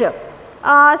ನೆಕ್ಸ್ಟ್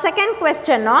ಸೆಕೆಂಡ್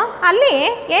ಕ್ವೆಶ್ಚನ್ನು, ಅಲ್ಲಿ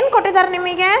ಏನು ಕೊಟ್ಟಿದ್ದಾರೆ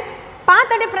ನಿಮಗೆ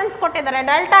ಪಾತ್ ಡಿಫ್ರೆನ್ಸ್ ಕೊಟ್ಟಿದ್ದಾರೆ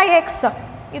ಡೆಲ್ಟಾ ಎಕ್ಸ್.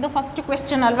 ಇದು ಫಸ್ಟ್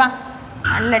ಕ್ವೆಶ್ಚನ್ ಅಲ್ವಾ,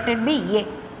 and let it be A.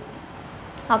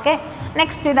 Okay.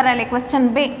 Next ಇದರಲ್ಲಿ question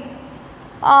B,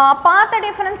 path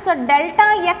difference delta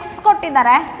X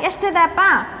ಕೊಟ್ಟಿದ್ದಾರೆ. ಎಷ್ಟಿದೆಪ್ಪ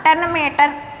 10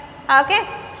 metre. Okay.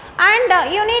 And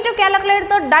you need to calculate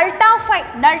the delta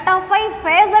five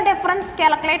face difference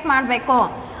calculate ಮಾಡಬೇಕು.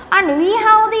 And we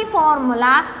have the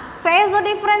formula phase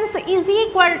difference is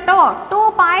equal to 2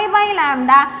 pi by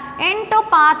lambda into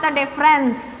path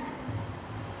difference,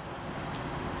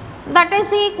 that is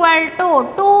equal to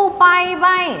 2 pi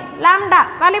by lambda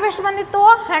value ಎಷ್ಟು ಬಂದಿತ್ತು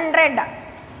 100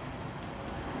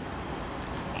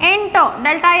 into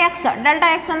delta x.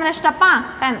 delta x ಅಂದರೆ ಎಷ್ಟಪ್ಪ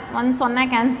 10, 1 0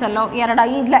 cancel, 2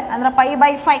 ಈಗಲೇ ಅಂದರೆ pi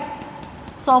by 5.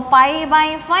 So pi by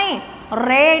 5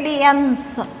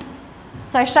 radiance.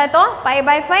 So ಎಷ್ಟಾಯಿತು pi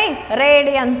by 5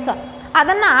 radiance.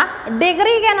 ಅದನ್ನು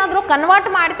ಡಿಗ್ರಿಗೆ ಏನಾದರೂ ಕನ್ವರ್ಟ್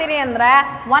ಮಾಡ್ತೀರಿ ಅಂದರೆ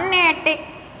 180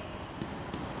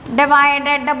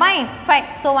 divided by 5.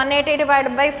 So 180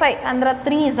 divided by 5 ಅಂದರೆ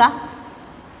 3 is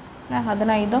 15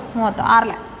 30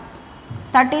 6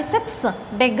 36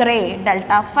 degree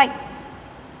delta phi.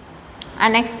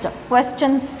 And next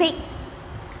question C.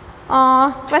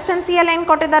 Question C ಅಲ್ಲಿ ಏನು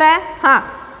ಕೊಟ್ಟಿದ್ದಾರೆ? ಹಾಂ,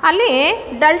 ಅಲ್ಲಿ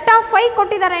ಡೆಲ್ಟಾ ಫೈ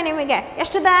ಕೊಟ್ಟಿದ್ದಾರೆ ನಿಮಗೆ.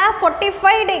 ಎಷ್ಟಿದೆ?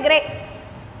 45 degree.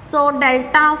 So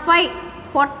delta five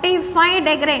 45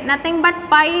 degree, nothing but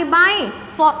pi by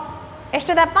 4.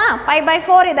 ಎಷ್ಟಿದೆಪ್ಪ? Pi by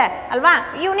 4 ಇದೆ ಅಲ್ವಾ?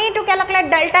 You need to calculate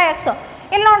delta X.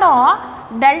 ಇಲ್ಲಿ ನೋಡು,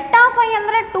 ಡೆಲ್ಟಾ ಫೈ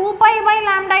ಅಂದರೆ 2 pi by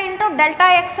lambda into delta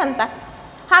X ಅಂತ.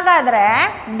 ಹಾಗಾದರೆ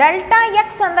ಡೆಲ್ಟಾ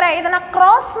ಎಕ್ಸ್ ಅಂದರೆ ಇದನ್ನು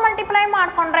ಕ್ರಾಸ್ ಮಲ್ಟಿಪ್ಲೈ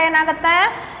ಮಾಡಿಕೊಂಡ್ರೆ ಏನಾಗುತ್ತೆ?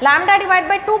 ಲ್ಯಾಂಬ್ಡಾ ಡಿವೈಡ್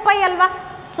ಬೈ 2 ಪೈ ಅಲ್ವಾ?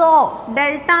 So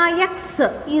delta X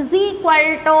is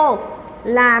equal to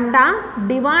lambda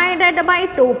divided by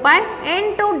 2 pi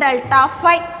into delta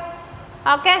five.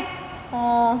 Okay,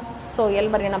 so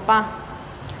ಎಲ್ಲಿ ಬರೀನಪ್ಪ?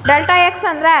 Delta X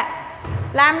ಅಂದರೆ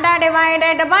lambda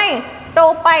divided by 2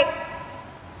 pi.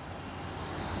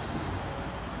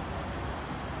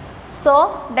 So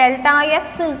delta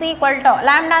X is equal to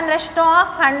lambda ಅಂದರೆ ಎಷ್ಟು?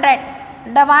 100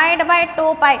 divide by 2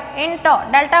 pi into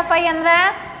delta five ಅಂದರೆ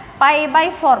pi by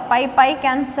 4. Pi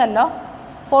cancel,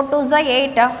 4 2 is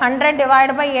 8, 100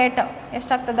 divide by 8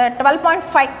 ಎಷ್ಟಾಗ್ತದೆ?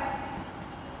 12.5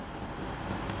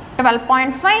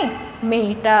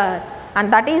 metre. And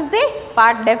that is the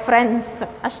part difference.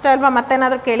 ಅಷ್ಟೇ ಅಲ್ವಾ?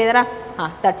 ಮತ್ತೇನಾದರೂ ಕೇಳಿದಾರಾ? ಹಾಂ,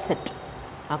 that's it.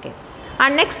 Okay.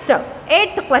 And next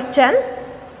 8th question.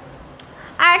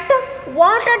 At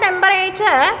what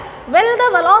temperature will the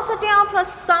velocity of a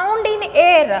sound in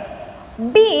air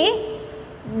be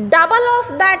double of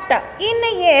that in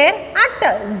air at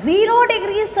 0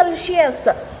 degrees Celsius?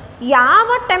 ಯಾವ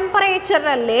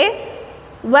ಟೆಂಪರೇಚರಲ್ಲಿ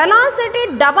velocity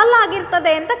double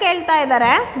ಆಗಿರ್ತದೆ ಅಂತ ಕೇಳ್ತಾ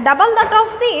ಇದ್ದಾರೆ. Double that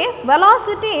of the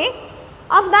velocity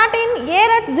of that in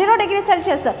air at 0 degree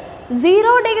Celsius.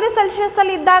 0 degree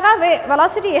ಸೆಲ್ಸಿಯಸ್ಸಲ್ಲಿ ಇದ್ದಾಗ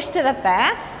velocity ಎಷ್ಟಿರುತ್ತೆ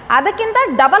ಅದಕ್ಕಿಂತ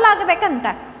double ಆಗಬೇಕಂತ.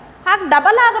 ಹಾಗೆ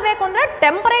ಡಬಲ್ ಆಗಬೇಕು ಅಂದರೆ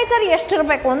ಟೆಂಪರೇಚರ್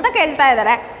ಎಷ್ಟಿರಬೇಕು ಅಂತ ಕೇಳ್ತಾ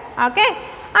ಇದ್ದಾರೆ. Okay,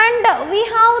 and we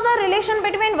have the relation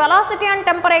between velocity and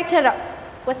temperature.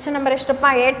 Question number ಎಷ್ಟಪ್ಪ?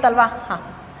 8th ಅಲ್ವಾ? ಹಾಂ,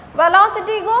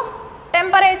 ವೆಲಾಸಿಟಿಗೂ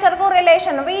ಟೆಂಪರೇಚರ್ಗೂ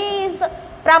relation V is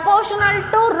proportional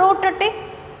to root T.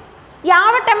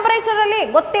 ಯಾವ ಟೆಂಪರೇಚರಲ್ಲಿ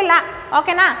ಗೊತ್ತಿಲ್ಲ,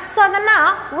 ಓಕೆನಾ? ಸೊ ಅದನ್ನು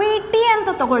ವಿ ಟಿ ಅಂತ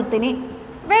ತಗೊಳ್ತೀನಿ.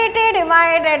 V T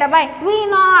divided by V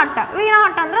not. V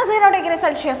not ಅಂದರೆ 0 degree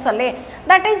ಸೆಲ್ಸಿಯಸ್ಸಲ್ಲಿ.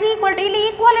 That is equal to, ಇಲ್ಲಿ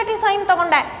ಈಕ್ವಾಲಿಟಿ ಸೈನ್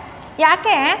ತೊಗೊಂಡೆ.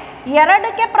 ಯಾಕೆ?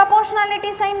 ಎರಡಕ್ಕೆ ಪ್ರಪೋರ್ಷನಾಲಿಟಿ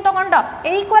ಸೈನ್ ತೊಗೊಂಡು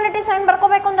ಈಕ್ವಾಲಿಟಿ ಸೈನ್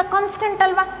ಬರ್ಕೋಬೇಕು ಅಂದರೆ ಕಾನ್ಸ್ಟೆಂಟ್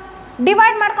ಅಲ್ವಾ?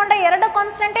 ಡಿವೈಡ್ ಮಾಡಿಕೊಂಡ್ರೆ ಎರಡು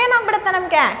ಕಾನ್ಸ್ಟೆಂಟ್ ಏನಾಗ್ಬಿಡುತ್ತೆ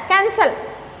ನಮಗೆ? Cancel.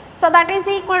 So that is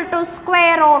equal to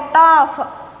square root of,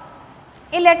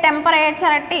 ಇಲ್ಲಿ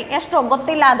ಟೆಂಪರೇಚರ್ ಟಿ ಎಷ್ಟು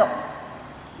ಗೊತ್ತಿಲ್ಲ ಅದು,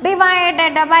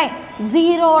 divided by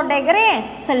 0 degree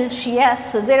Celsius.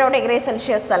 0 degree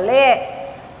ಸೆಲ್ಸಿಯಸ್ಸಲ್ಲಿ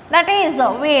that is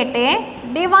V T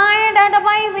divided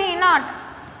by V not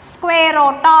square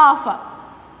root of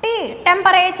T.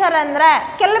 Temperature ಅಂದರೆ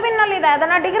ಕೆಲ್ವಿನ್ನಲ್ಲಿದೆ,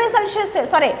 ಅದನ್ನು degree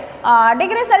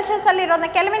ಸೆಲ್ಸಿಯಸ್ಸಲ್ಲಿ ಇರೋದನ್ನ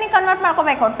ಕೆಲ್ವಿನಿಗೆ convert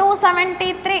ಮಾಡ್ಕೋಬೇಕು.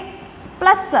 273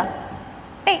 plus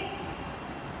T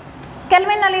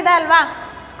ಕೆಲ್ವಿನ್ನಲ್ಲಿದೆ ಅಲ್ವಾ?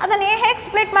 ಅದನ್ನು ಹೇಗೆ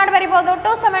ಸ್ಪ್ಲಿಟ್ ಮಾಡಿ ಬರಿಬೋದು?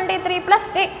 273 plus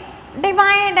T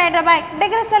divided by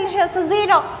degree Celsius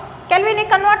 0, ಕೆಲ್ವಿನಿಗೆ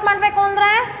convert ಮಾಡಬೇಕು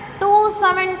ಅಂದರೆ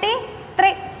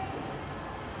 273.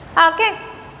 Okay,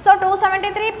 so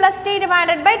 273 plus T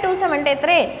divided by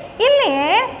 273. ಇಲ್ಲಿ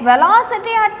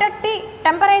velocity at T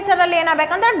ಟೆಂಪರೇಚರಲ್ಲಿ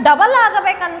ಏನಾಗಬೇಕಂದ್ರೆ double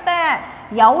ಆಗಬೇಕಂತೆ.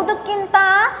 ಯಾವುದಕ್ಕಿಂತ?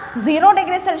 0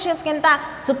 degree ಸೆಲ್ಸಿಯಸ್ಗಿಂತ.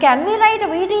 So can we right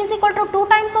we T is equal to 2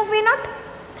 times of V not?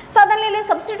 So ಅದನ್ನು ಇಲ್ಲಿ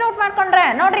substitute ಮಾಡಿಕೊಂಡ್ರೆ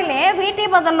ನೋಡ್ರಿ, ಇಲ್ಲಿ V T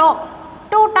ಬದಲು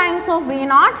 2 times of V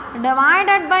not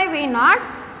divided by V not,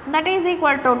 that is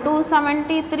equal to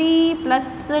 273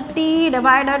 plus T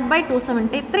divided by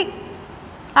 273.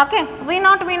 Okay, V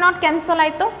not cancel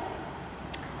ಆಯಿತು.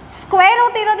 Square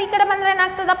root ಇರೋದು ಈ ಕಡೆ ಬಂದರೆ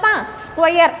ಏನಾಗ್ತದಪ್ಪ?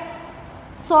 Square.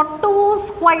 So 2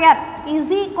 square is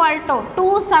equal to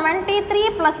 273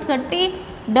 plus T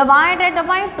divided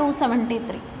by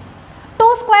 273. 2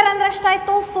 square ಅಂದರೆ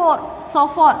ಎಷ್ಟಾಯಿತು? 4. So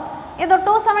 4 ಇದು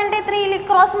 273 ಇಲ್ಲಿ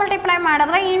cross multiply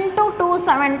ಮಾಡಿದ್ರೆ ಇಂಟು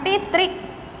 273.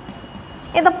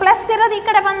 ಇದು ಪ್ಲಸ್ ಇರೋದು ಈ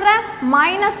ಕಡೆ ಬಂದರೆ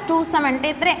minus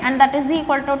 273 and that is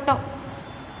equal to 2.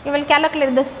 You will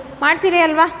calculate this. ಮಾಡ್ತೀರಿ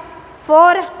ಅಲ್ವಾ?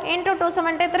 4 into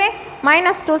 273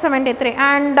 minus 273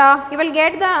 and you will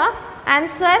get the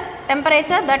answer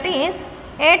temperature, that is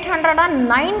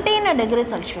 819 degrees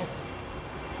Celsius.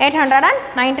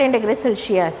 819 degrees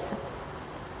Celsius.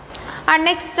 And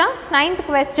next 9th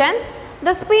question.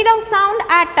 The speed of sound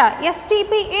at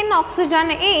STP in oxygen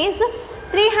is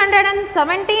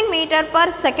 317 meter per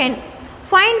second.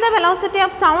 Find the velocity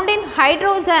of sound in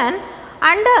hydrogen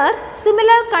under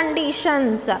similar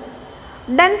conditions.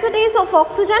 Densities of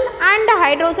oxygen and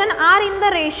hydrogen are in the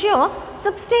ratio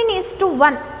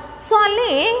 16:1. So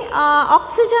ಅಲ್ಲಿ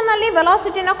ಆಕ್ಸಿಜನಲ್ಲಿ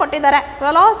ವೆಲಾಸಿಟಿನ ಕೊಟ್ಟಿದ್ದಾರೆ.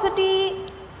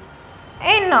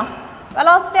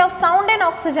 Velocity of sound in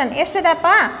oxygen ಎಷ್ಟಿದೆಪ್ಪ?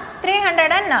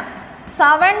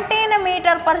 317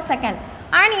 meter per second.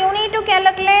 And you need to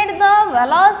calculate the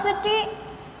velocity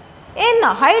in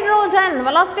hydrogen.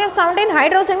 Velocity of sound in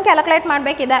hydrogen calculate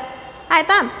ಮಾಡಬೇಕಿದೆ.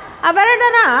 ಆಯಿತಾ?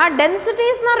 ಅವೆರಡರ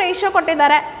ಡೆನ್ಸಿಟೀಸ್ನ ratio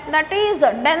ಕೊಟ್ಟಿದ್ದಾರೆ. That is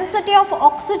density of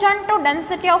oxygen to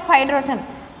density of hydrogen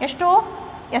ಎಷ್ಟು?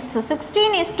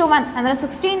 16:1 ಅಂದರೆ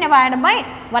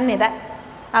 16/1 ಇದೆ.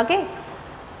 Okay,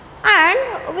 and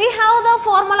we have the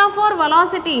formula for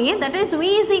velocity, that is v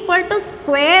is equal to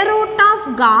square root of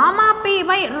gamma p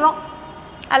by rho,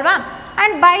 alva.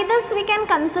 And by this we can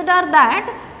consider that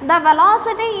the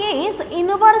velocity is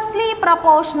inversely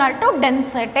proportional to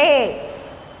density,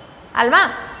 alva.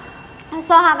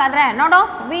 So hagadre nodo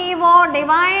VO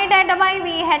divided by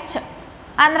VH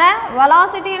andre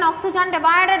velocity in oxygen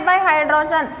divided by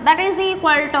hydrogen, that is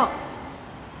equal to,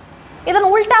 ಇದನ್ನು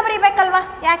ಉಲ್ಟಾ ಬರೀಬೇಕಲ್ವಾ?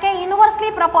 ಯಾಕೆ? ಯೂನಿವರ್ಸ್ಲಿ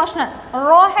proportional.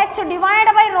 Rho H divide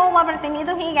by rho ಬರ್ತೀನಿ.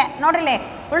 ಇದು ಹೀಗೆ ನೋಡ್ರಿಲಿ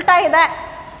ಉಲ್ಟಾ ಇದೆ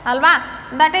ಅಲ್ವಾ?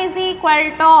 That is equal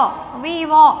to V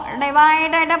O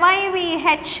divided by V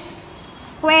H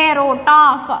square root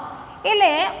of,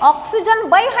 ಇಲ್ಲಿ ಆಕ್ಸಿಜನ್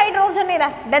ಬೈ ಹೈಡ್ರೋಜನ್ ಇದೆ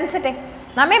ಡೆನ್ಸಿಟಿ.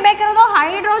 ನಮಗೆ ಬೇಕಿರೋದು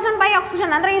ಹೈಡ್ರೋಜನ್ ಬೈ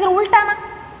ಆಕ್ಸಿಜನ್, ಅಂದರೆ ಇದ್ರ ಉಲ್ಟಾನ.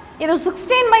 ಇದು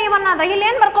 16/1 ಆದರೆ ಇಲ್ಲಿ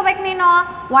ಏನು ಬರ್ಕೋಬೇಕು ನೀನು?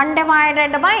 1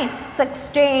 divided by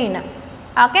 16.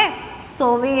 Okay, so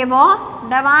VO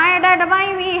divided by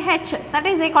VH, that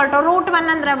is equal to root 1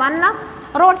 ಅಂದರೆ 1,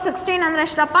 root 16 ಅಂದರೆ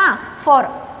ಎಷ್ಟಪ್ಪ? 4.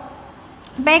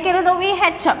 ಬೇಕಿರೋದು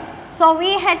VH, so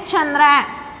VH ಅಂದರೆ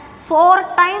 4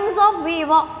 times of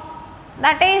VO,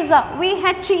 that is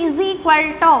VH is equal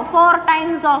to 4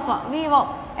 times of VO.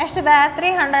 ಎಷ್ಟಿದೆ?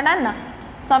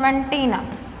 317.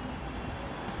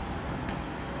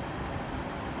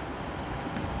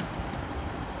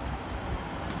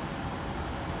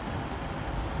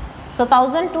 So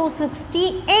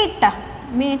 1268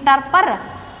 meter per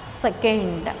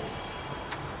second.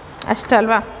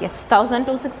 ಅಷ್ಟಲ್ವಾ? S,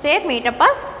 1268 meter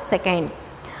per second.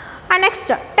 And next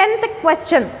 10th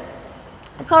question.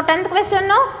 So 10th question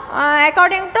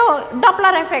according to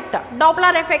Doppler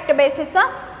effect basis,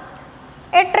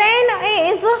 a train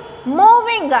is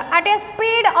moving at a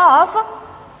speed of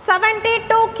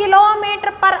 72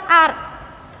 kilometer per hour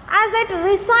as it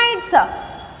resides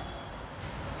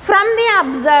from the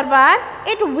observer,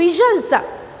 it visuals.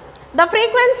 The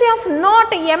frequency of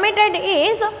note emitted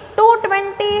is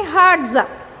 220 Hz.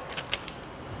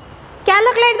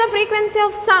 Calculate the frequency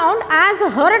of sound as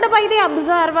heard by the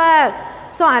observer.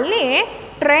 So ಅಲ್ಲಿ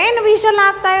train whistle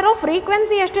ಆಗ್ತಾ ಇರೋ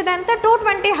frequency ಎಷ್ಟಿದೆ ಅಂತ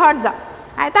 220 Hz.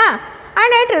 ಆಯಿತಾ?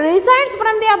 And it resides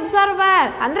from the observer,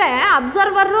 ಅಂದರೆ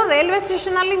observer railway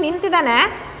ಸ್ಟೇಷನಲ್ಲಿ ನಿಂತಿದ್ದಾನೆ,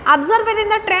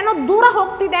 ಅಬ್ಸರ್ವರಿಂದ train ದೂರ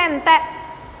ಹೋಗ್ತಿದೆ ಅಂತೆ.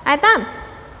 ಆಯಿತಾ?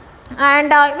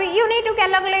 and you need to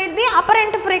calculate the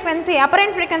apparent frequency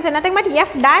nothing but f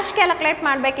dash calculate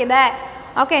ಮಾಡಬೇಕಿದೆ.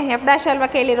 ಓಕೆ, f dash ಅಲ್ವಾ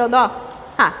ಕೇಳಿರೋದು?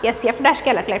 ಹಾಂ, ಎಸ್, f dash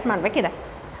calculate ಮಾಡಬೇಕಿದೆ.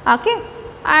 ಓಕೆ,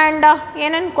 ಆ್ಯಂಡ್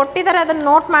ಏನೇನು ಕೊಟ್ಟಿದ್ದಾರೆ ಅದನ್ನು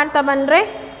ನೋಟ್ ಮಾಡ್ತಾ ಬನ್ನಿರಿ.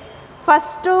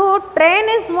 ಫಸ್ಟು ಟ್ರೈನ್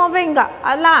ಇಸ್ ಮೂವಿಂಗ್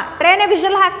ಅಲ್ಲ, ಟ್ರೈನೇ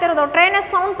ವಿಷಲ್ ಹಾಕ್ತಿರೋದು, ಟ್ರೈನೇ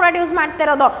ಸೌಂಡ್ ಪ್ರೊಡ್ಯೂಸ್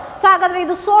ಮಾಡ್ತಿರೋದು. ಸೊ ಹಾಗಾದರೆ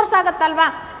ಇದು source ಆಗುತ್ತಲ್ವಾ?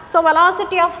 So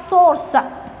velocity of swords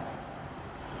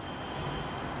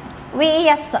V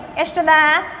S ಎಷ್ಟಿದೆ?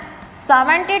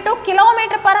 72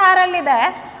 kilometer per hour ಅಲ್ಲಿದೆ.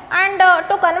 And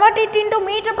to convert it into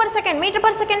metre per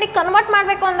ಸೆಕೆಂಡಿಗೆ ಕನ್ವರ್ಟ್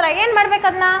ಮಾಡಬೇಕು ಅಂದರೆ ಏನು ಮಾಡಬೇಕು?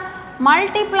 ಅದನ್ನ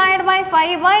ಮಲ್ಟಿಪ್ಲೈಡ್ ಬೈ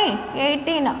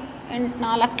 5/18.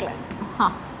 8×4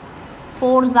 ಹಾಂ,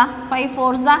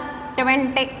 5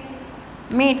 20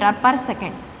 metre per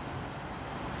second.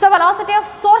 So velocity of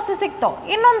swords ಸಿಕ್ತು.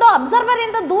 ಇನ್ನೊಂದು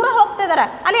ಅಬ್ಸರ್ವರಿಂದ ದೂರ ಹೋಗ್ತಿದ್ದಾರೆ,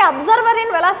 ಅಲ್ಲಿ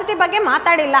ಅಬ್ಸರ್ವರಿನ ವೆಲಾಸಿಟಿ ಬಗ್ಗೆ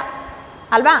ಮಾತಾಡಿಲ್ಲ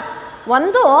ಅಲ್ವಾ?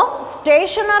 ಒಂದು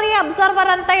ಸ್ಟೇಷನರಿ ಅಬ್ಸರ್ವರ್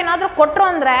ಅಂತ ಏನಾದರೂ ಕೊಟ್ಟರು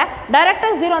ಅಂದರೆ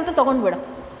ಡೈರೆಕ್ಟಾಗಿ 0 ಅಂತ ತೊಗೊಂಡ್ಬಿಡು.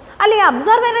 ಅಲ್ಲಿ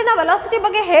ಅಬ್ಸರ್ವರಿನ ವೆಲಾಸಿಟಿ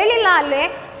ಬಗ್ಗೆ ಹೇಳಿಲ್ಲ ಅಲ್ಲಿ.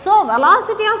 ಸೊ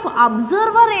ವೆಲಾಸಿಟಿ ಆಫ್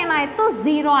ಅಬ್ಸರ್ವರ್ ಏನಾಯಿತು?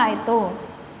 0 ಆಯಿತು.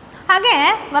 ಹಾಗೆ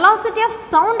ವೆಲಾಸಿಟಿ ಆಫ್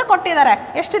ಸೌಂಡ್ ಕೊಟ್ಟಿದ್ದಾರೆ.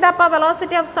 ಎಷ್ಟಿದಪ್ಪ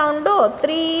velocity of sound?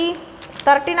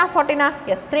 330 40?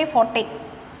 S,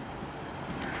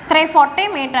 340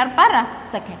 metre per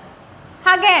second.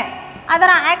 ಹಾಗೆ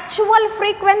ಅದರ ಆ್ಯಕ್ಚುವಲ್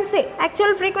ಫ್ರೀಕ್ವೆನ್ಸಿ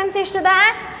ಎಷ್ಟಿದೆ?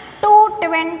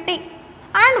 220.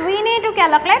 And we need to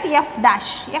calculate F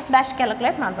dash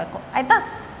calculate ಮಾಡಬೇಕು. ಆಯಿತಾ?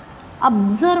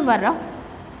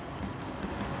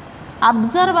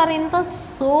 ಅಬ್ಸರ್ವರಿಂದ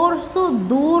ಸೋರ್ಸು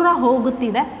ದೂರ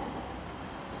ಹೋಗುತ್ತಿದೆ,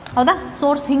 ಹೌದಾ?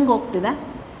 ಸೋರ್ಸ್ ಹಿಂಗೆ ಹೋಗ್ತಿದೆ,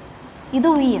 ಇದು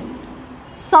ವಿ ಎಸ್.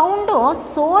 ಸೌಂಡು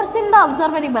ಸೋರ್ಸಿಂದ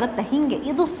ಅಬ್ಸರ್ವರಿಗೆ ಬರುತ್ತೆ ಹೀಗೆ,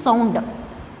 ಇದು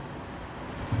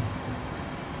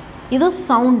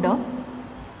ಸೌಂಡು.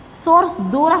 ಸೋರ್ಸ್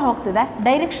ದೂರ ಹೋಗ್ತಿದೆ,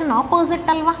 ಡೈರೆಕ್ಷನ್ ಆಪೋಸಿಟ್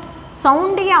ಅಲ್ವಾ?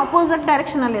 ಸೌಂಡಿಗೆ ಆಪೋಸಿಟ್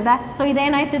ಡೈರೆಕ್ಷನಲ್ಲಿದೆ. ಸೊ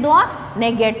ಇದೇನಾಯ್ತು? ಇದು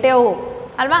ನೆಗೆಟಿವ್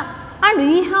ಅಲ್ವಾ? and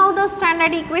we have the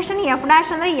standard equation f dash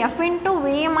ಅಂದರೆ f into v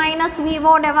minus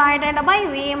vo divided by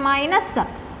v minus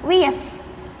vs,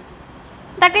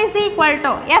 that is equal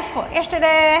to f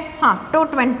ಎಷ್ಟಿದೆ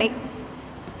 220.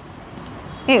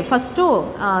 First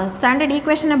standard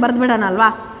ಈಕ್ವೇಷನ್ನೇ ಬರೆದ್ಬಿಡೋಣಲ್ವಾ.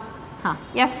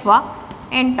 F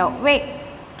into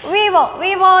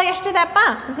Vivo ಎಷ್ಟಿದೆಪ್ಪ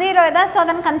 0 ಇದೆ, so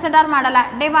ಅದನ್ನು consider ಮಾಡಲ್ಲ.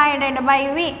 Divided by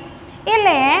V,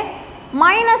 ಇಲ್ಲಿ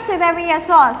minus ಇದೆ V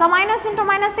S, so minus into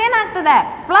minus ಏನಾಗ್ತದೆ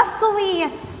plus V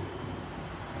S,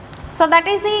 so that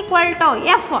is equal to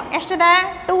F ಎಷ್ಟಿದೆ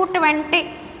 220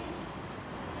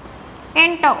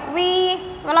 into V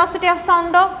velocity of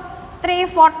sound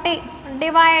 340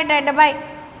 divided by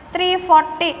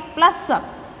 340 plus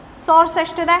source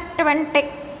ಎಷ್ಟಿದೆ 20,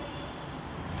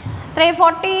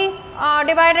 340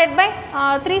 divided by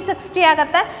 360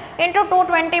 ಆಗುತ್ತೆ, into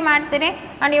 220 ಮಾಡ್ತೀನಿ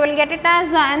and you will get it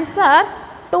as answer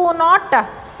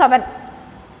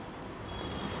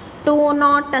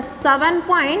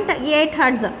 207.8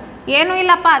 hertz. ಏನೂ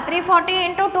ಇಲ್ಲಪ್ಪ, 340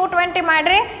 into 220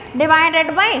 ಮಾಡಿರಿ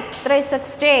divided by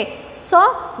 360. So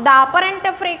the apparent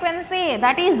frequency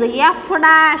that is F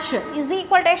dash is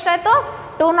equal to ಎಷ್ಟಾಯಿತು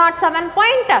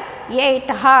 207.8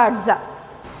 hertz.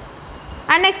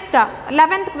 And next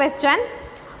 11th question,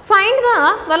 find the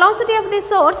velocity of the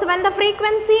source when the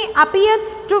frequency appears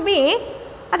to be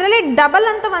ಅದರಲ್ಲಿ double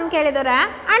ಅಂತ ಒಂದು ಕೇಳಿದರೆ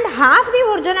and half the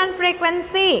original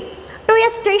frequency to a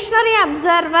stationary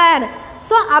observer.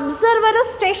 So observer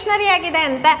stationery ಆಗಿದೆ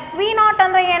ಅಂತೆ, V not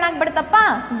ಅಂದರೆ ಏನಾಗ್ಬಿಡ್ತಪ್ಪ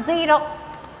 0.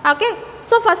 Okay,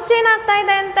 so first ಏನಾಗ್ತಾ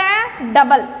ಇದೆ ಅಂತೆ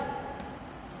ಡಬಲ್,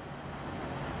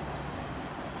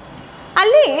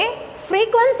 ಅಲ್ಲಿ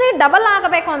ಫ್ರೀಕ್ವೆನ್ಸಿ ಡಬಲ್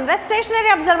ಆಗಬೇಕು ಅಂದರೆ ಸ್ಟೇಷನರಿ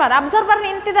ಅಬ್ಸರ್ವರ್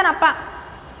ನಿಂತಿದ್ದಾನಪ್ಪ,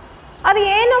 ಅದು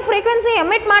ಏನು ಫ್ರೀಕ್ವೆನ್ಸಿ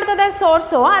ಎಮಿಟ್ ಮಾಡ್ತದೆ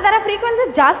ಸೋರ್ಸು, ಅದರ ಫ್ರೀಕ್ವೆನ್ಸಿ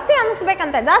ಜಾಸ್ತಿ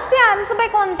ಅನಿಸ್ಬೇಕಂತೆ. ಜಾಸ್ತಿ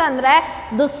ಅನಿಸ್ಬೇಕು ಅಂತಂದರೆ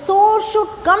the source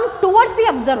should come towards the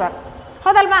observer,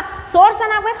 ಹೌದಲ್ವಾ? ಸೋರ್ಸ್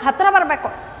ಏನಾಗಬೇಕು ಹತ್ತಿರ ಬರಬೇಕು,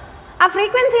 ಆ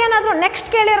ಫ್ರೀಕ್ವೆನ್ಸಿ ಏನಾದರೂ ನೆಕ್ಸ್ಟ್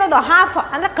ಕೇಳಿರೋದು ಹಾಫ್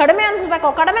ಅಂದರೆ ಕಡಿಮೆ ಅನಿಸ್ಬೇಕು.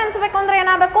 ಕಡಿಮೆ ಅನಿಸ್ಬೇಕು ಅಂದರೆ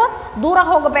ಏನಾಗಬೇಕು ದೂರ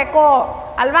ಹೋಗಬೇಕು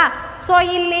ಅಲ್ವಾ? ಸೊ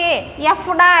ಇಲ್ಲಿ ಎಫ್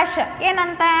ಡ್ಯಾಶ್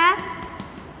ಏನಂತ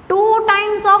 2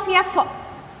 times of f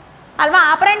ಅಲ್ವಾ?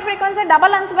 Apparent frequency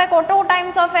double ಅನಿಸ್ಬೇಕು, 2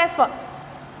 times of f.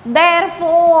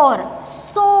 therefore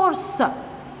source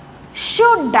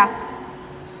should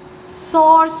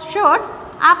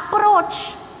approach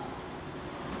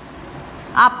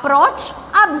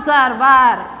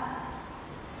observer.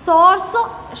 Source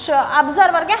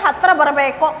ಅಬ್ಸರ್ವರ್ಗೆ ಹತ್ತಿರ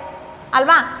ಬರಬೇಕು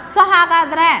ಅಲ್ವಾ? ಸೊ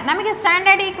ಹಾಗಾದರೆ ನಮಗೆ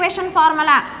standard equation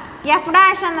formula F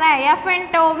dash ಅಂದರೆ F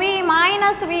into V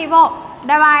minus V O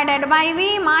divided by V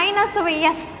minus V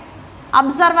S.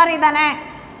 Observer ಇದ್ದಾನೆ,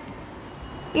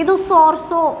 ಇದು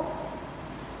source,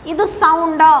 ಇದು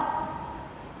sound,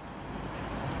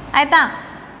 ಆಯಿತಾ?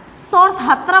 ಸೋರ್ಸ್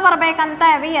ಹತ್ತಿರ ಬರಬೇಕಂತ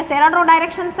ವಿ ಎಸ್, ಎರಡರೂ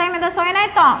ಡೈರೆಕ್ಷನ್ ಸೇಮ್ ಇದೆ, ಸೊ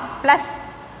ಏನಾಯಿತು plus.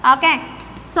 Okay,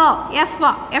 so F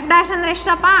dash ಅಂದರೆ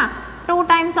ಎಷ್ಟಪ್ಪ 2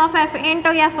 times of f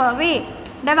into F V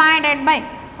divided by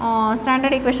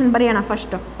standard equation ಬರೆಯೋಣ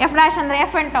ಫಸ್ಟು. ಎಫ್ ಡ್ಯಾಶ್ ಅಂದರೆ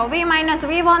F into V minus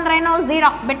V ಒ ಅಂದ್ರೆ ಏನು 0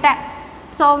 ಬಿಟ್ಟೆ,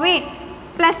 so we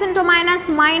plus into minus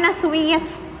minus V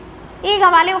S. ಈಗ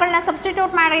ವ್ಯಾಲ್ಯೂಗಳನ್ನ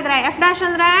substitute ಮಾಡಿದರೆ F dash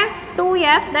ಅಂದರೆ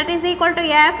 2f that is equal to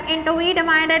F into V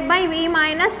divided by V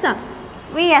minus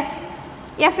V S.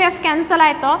 F cancel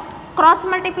ಆಯಿತು, cross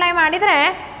multiply ಮಾಡಿದರೆ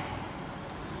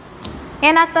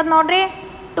ಏನಾಗ್ತದೆ ನೋಡ್ರಿ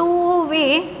 2v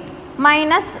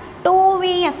minus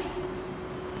 2vs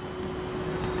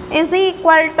is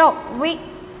equal to v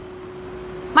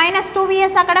minus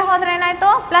 2vs ಆ ಕಡೆ ಹೋದರೆ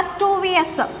ಏನಾಯಿತು plus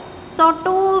 2vs. So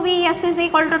 2vs is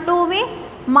equal to 2v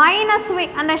minus v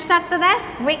ಅಂದರೆ ಎಷ್ಟಾಗ್ತದೆ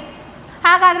v.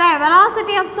 ಹಾಗಾದರೆ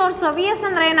velocity of swords V S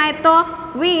ಅಂದರೆ ಏನಾಯಿತು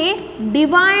V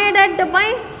divided by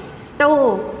 2.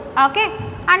 Okay,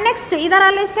 and next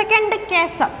ಇದರಲ್ಲಿ ಸೆಕೆಂಡ್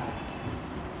ಕೇಸ್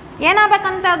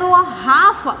ಏನಾಗಬೇಕಂತ ಅದು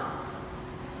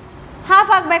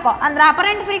ಹಾಫ್ ಆಗಬೇಕು ಅಂದರೆ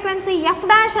ಅಪರೆಂಟ್ ಫ್ರೀಕ್ವೆನ್ಸಿ ಎಫ್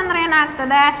ಡ್ಯಾಶ್ ಅಂದರೆ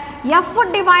ಏನಾಗ್ತದೆ ಎಫ್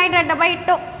ಡಿವೈಡೆಡ್ ಬೈ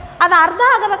 2. ಅದು ಅರ್ಧ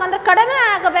ಆಗಬೇಕಂದ್ರೆ ಕಡಿಮೆ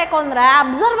ಆಗಬೇಕು ಅಂದರೆ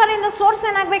ಅಬ್ಸರ್ವರಿಂದ ಸೋರ್ಸ್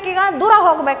ಏನಾಗಬೇಕೀಗ ದೂರ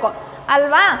ಹೋಗಬೇಕು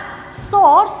ಅಲ್ವಾ?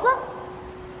 Source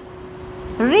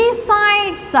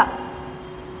resides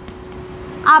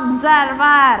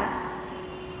observer,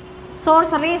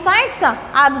 source resides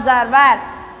observer.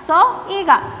 So ಈಗ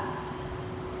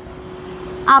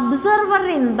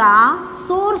ಅಬ್ಸರ್ವರಿಂದ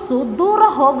ಸೋರ್ಸು ದೂರ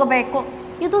ಹೋಗಬೇಕು,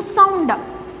 ಇದು ಸೌಂಡ್.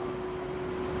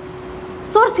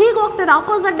 ಸೋರ್ಸ್ ಹೀಗೆ ಹೋಗ್ತಿದೆ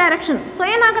ಆಪೋಸಿಟ್ ಡೈರೆಕ್ಷನ್, ಸೊ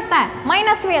ಏನಾಗುತ್ತೆ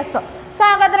ಮೈನಸ್ ವಿ ಎಸ್. ಸೊ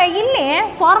ಹಾಗಾದರೆ ಇಲ್ಲಿ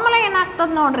ಫಾರ್ಮುಲಾ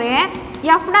ಏನಾಗ್ತದೆ ನೋಡ್ರಿ,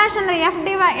 ಎಫ್ ಡ್ಯಾಶ್ ಅಂದರೆ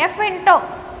F into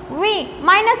V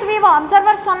minus V ಒ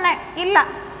ಅಬ್ಸರ್ವರ್ 0 ಇಲ್ಲ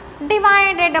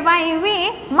divided by V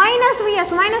minus V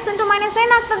S. Minus into minus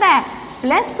ಏನಾಗ್ತದೆ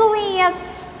plus V S.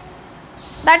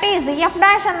 That is F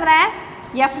dash ಅಂದರೆ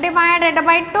F divided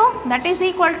by 2 that is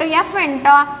equal to F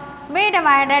into V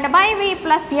divided by V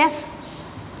plus S.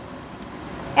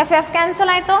 F F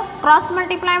cancel ಆಯಿತು, cross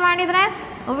multiply ಮಾಡಿದರೆ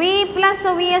V plus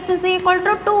V S is equal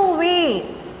to 2v.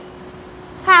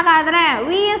 ಹಾಗಾದರೆ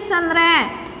V S ಅಂದರೆ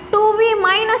 2v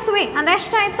minus V ಅಂದರೆ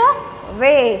ಎಷ್ಟಾಯಿತು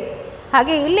way.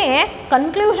 ಹಾಗೆ ಇಲ್ಲಿ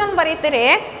conclusion ಬರೀತೀರಿ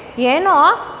ಏನು,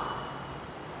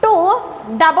 to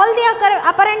double the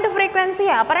apparent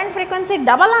frequency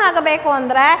double ಆಗಬೇಕು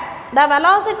ಅಂದರೆ the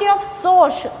velocity of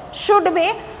swords should be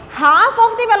half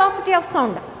of the velocity of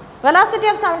sound. Velocity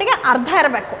of ಸೌಂಡಿಗೆ ಅರ್ಧ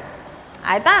ಇರಬೇಕು,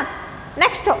 ಆಯಿತಾ.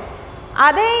 ನೆಕ್ಸ್ಟು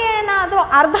ಅದೇ ಏನಾದರೂ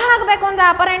ಅರ್ಧ ಆಗಬೇಕು ಅಂದರೆ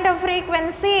ಅಪರೆಂಟ್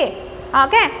ಫ್ರೀಕ್ವೆನ್ಸಿ,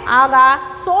 ಓಕೆ, ಆಗ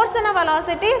ಸೋರ್ಸಿನ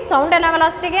ವೆಲಾಸಿಟಿ ಸೌಂಡಿನ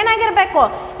ವೆಲಾಸಿಟಿಗೆ ಏನಾಗಿರಬೇಕು,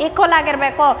 ಈಕ್ವಲ್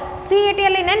ಆಗಿರಬೇಕು. ಸಿ ಇ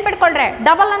ಟಿಯಲ್ಲಿ ನೆನ್ಪಿಟ್ಕೊಳ್ರೆ,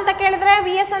 ಡಬಲ್ ಅಂತ ಕೇಳಿದರೆ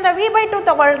ವಿ ಎಸ್ ಅಂದರೆ v/2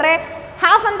 ತೊಗೊಳ್ರೆ,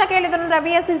 ಹಾಫ್ ಅಂತ ಕೇಳಿದ್ರೆ ಅಂದರೆ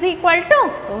V S is equal to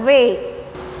V.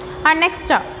 And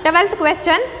next 12th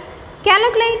question,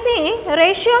 calculate the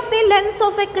ratio of the lengths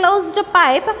of A closed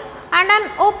pipe and an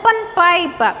open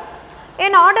pipe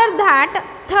in order that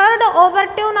third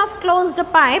overtune of closed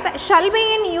pipe shall be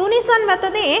in unison with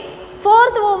the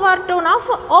fourth overtune of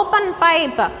open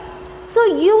pipe. So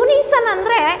unison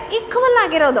ಅಂದರೆ equal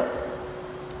ಆಗಿರೋದು.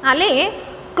 ಅಲ್ಲಿ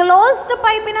closed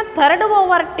ಪೈಪಿನ third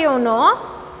over tune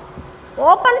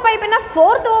open ಪೈಪಿನ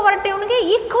fourth over ಟ್ಯೂನ್ಗೆ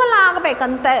equal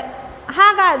ಆಗಬೇಕಂತೆ.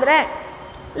 ಹಾಗಾದರೆ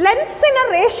ಲೆಂತ್ಸಿನ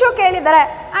ratio ಕೇಳಿದ್ದಾರೆ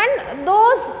and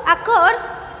those occurs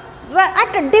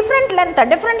at different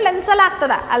ಲೆಂತ್ಸಲ್ಲಿ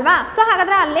ಆಗ್ತದೆ ಅಲ್ವಾ. So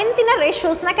ಹಾಗಾದರೆ ಆ ಲೆಂತಿನ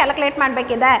ರೇಷಿಯೋಸ್ನ calculate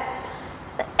ಮಾಡಬೇಕಿದೆ.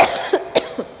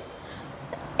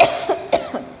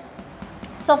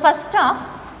 So first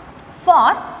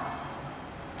for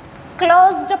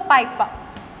closed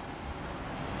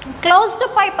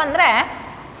pipe ಅಂದರೆ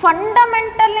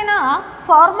ಫಂಡಮೆಂಟಲಿನ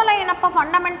ಫಾರ್ಮುಲಾ ಏನಪ್ಪ,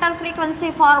 ಫಂಡಮೆಂಟಲ್ ಫ್ರೀಕ್ವೆನ್ಸಿ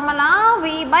ಫಾರ್ಮುಲಾ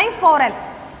v/4L,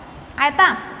 ಆಯಿತಾ.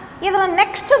 ಇದರ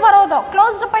ನೆಕ್ಸ್ಟ್ ಬರೋದು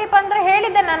ಕ್ಲೋಸ್ಡ್ ಪೈಪ್ ಅಂದರೆ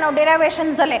ಹೇಳಿದ್ದೆ ನಾನು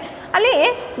ಡಿರೈವೇಷನ್ಸಲ್ಲಿ, ಅಲ್ಲಿ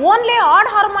only add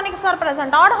harmonics are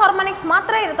present, add harmonics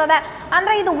ಮಾತ್ರ ಇರ್ತದೆ.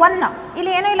 ಅಂದರೆ ಇದು 1,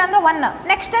 ಇಲ್ಲಿ ಏನೂ ಇಲ್ಲ ಅಂದರೆ 1.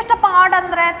 ನೆಕ್ಸ್ಟ್ ಎಷ್ಟಪ್ಪ ಆಡ್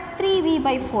ಅಂದರೆ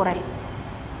 3v/4L.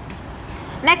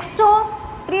 ನೆಕ್ಸ್ಟು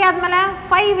 3 ಆದಮೇಲೆ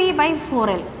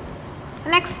 5v/4L,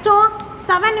 ನೆಕ್ಸ್ಟು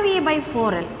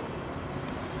 7v/4L.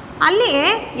 ಅಲ್ಲಿ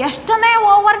ಎಷ್ಟನೇ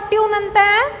ಓವರ್ ಟ್ಯೂನ್ ಅಂತೆ,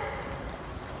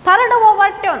 ಥರ್ಡ್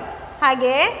ಓವರ್ ಟ್ಯೂನ್.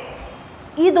 ಹಾಗೆ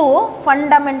ಇದು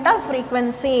ಫಂಡಮೆಂಟಲ್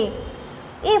ಫ್ರೀಕ್ವೆನ್ಸಿ.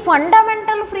 ಈ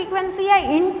ಫಂಡಮೆಂಟಲ್ ಫ್ರೀಕ್ವೆನ್ಸಿಯ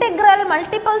ಇಂಟಿಗ್ರಲ್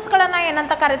ಮಲ್ಟಿಪಲ್ಸ್ಗಳನ್ನು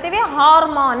ಏನಂತ ಕರಿತೀವಿ,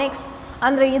 ಹಾರ್ಮೋನಿಕ್ಸ್.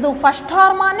 ಅಂದರೆ ಇದು first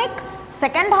harmonic,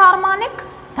 second harmonic,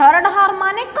 third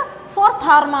harmonic, fourth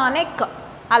harmonic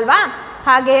ಅಲ್ವಾ.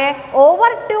 ಹಾಗೆ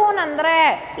ಓವರ್ ಟ್ಯೂನ್ ಅಂದರೆ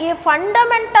ಈ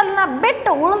ಫಂಡಮೆಂಟಲ್ನ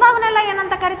ಬಿಟ್ಟು ಉಳಿದವನ್ನೆಲ್ಲ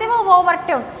ಏನಂತ ಕರಿತೀವಿ, ಓವರ್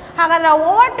ಟ್ಯೂನ್. ಹಾಗಾದರೆ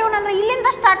ಓವರ್ ಟ್ಯೂನ್ ಅಂದರೆ ಇಲ್ಲಿಂದ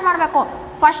ಸ್ಟಾರ್ಟ್ ಮಾಡಬೇಕು.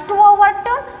 First over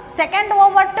tune, second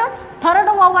over tune,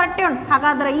 third over tune.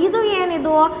 ಹಾಗಾದರೆ ಇದು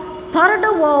ಏನಿದು ಥರ್ಡ್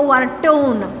ಓವರ್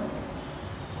ಟ್ಯೂನ್.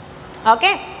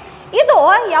 ಓಕೆ, ಇದು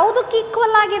ಯಾವುದಕ್ಕೆ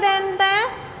ಈಕ್ವಲ್ ಆಗಿದೆ ಅಂತ,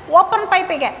 ಓಪನ್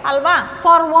ಪೈಪಿಗೆ ಅಲ್ವಾ.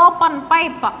 For open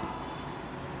pipe,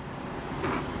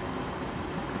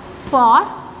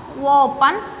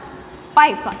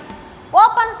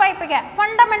 open ಪೈಪಿಗೆ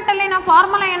ಫಂಡಮೆಂಟಲಿನ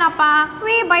formula ಏನಪ್ಪ,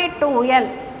 v/2L.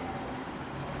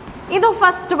 ಇದು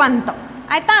ಫಸ್ಟ್ ಬಂತು,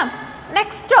 ಆಯಿತಾ.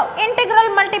 Next integral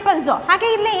ಮಲ್ಟಿಪಲ್ಸು. ಹಾಗೆ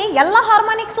ಇಲ್ಲಿ ಎಲ್ಲ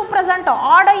ಹಾರ್ಮೋನಿಕ್ಸು ಪ್ರೆಸೆಂಟು,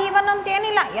 ಆಡ್ ಈವನ್ ಅಂತ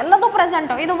ಏನಿಲ್ಲ, ಎಲ್ಲದೂ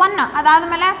ಪ್ರೆಸೆಂಟು. ಇದು 1,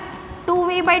 ಅದಾದಮೇಲೆ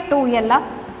 2v/2L,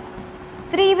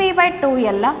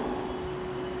 3v/2L,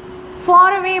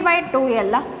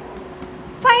 4v/2L,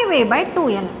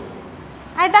 5v/2L,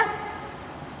 ಆಯಿತಾ.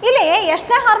 ಇಲ್ಲಿ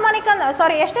ಎಷ್ಟೇ ಹಾರ್ಮೋನಿಕ್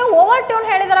ಎಷ್ಟೇ ಓವರ್ ಟ್ಯೂನ್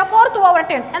ಹೇಳಿದಾರೆ, ಫೋರ್ತ್ ಓವರ್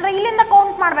ಟ್ಯೂನ್ ಅಂದರೆ ಇಲ್ಲಿಂದ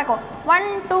ಕೌಂಟ್ ಮಾಡಬೇಕು. 1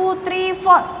 2 3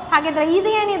 4. ಹಾಗಿದ್ರೆ ಇದು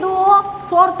ಏನಿದು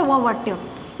ಫೋರ್ತ್ ಓವರ್ ಟ್ಯೂನ್.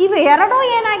 ಇವು ಎರಡೂ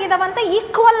ಏನಾಗಿದ್ದಾವಂತೆ,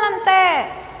 ಈಕ್ವಲ್ ಅಂತೆ.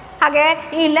 ಹಾಗೆ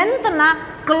ಈ ಲೆಂತ್ನ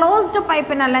ಕ್ಲೋಸ್ಡ್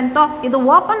ಪೈಪಿನ ಲೆಂತು, ಇದು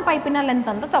ಓಪನ್ ಪೈಪಿನ ಲೆಂತ್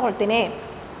ಅಂತ ತಗೊಳ್ತೀನಿ.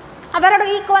 ಅವೆರಡು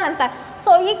ಈಕ್ವಲ್ ಅಂತ. ಸೊ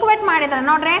ಈಕ್ವೇಟ್ ಮಾಡಿದರೆ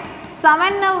ನೋಡ್ರಿ,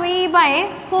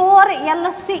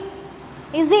 7v/4LC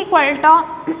is equal to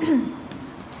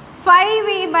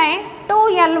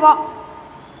 5v/2LO.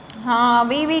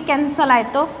 V cancel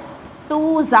ಆಯಿತು,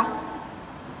 2s.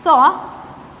 ಸೊ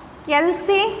LC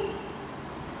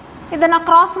ಇದನ್ನು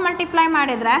ಕ್ರಾಸ್ ಮಲ್ಟಿಪ್ಲೈ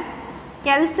ಮಾಡಿದರೆ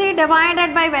LC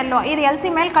ಡಿವೈಡೆಡ್ ಬೈ LO, ಇದು LC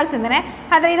ಮೇಲೆ ಕಳಿಸಿದ್ದೇನೆ,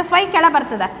 ಆದರೆ ಇದು 5 ಕೆಳ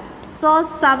ಬರ್ತದೆ. ಸೊ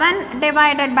 7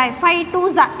 ಡಿವೈಡೆಡ್ ಬೈ 5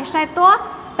 2s ಎಷ್ಟಾಯಿತು,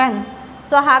 10.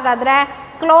 ಸೊ ಹಾಗಾದರೆ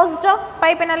ಕ್ಲೋಸ್ಡ್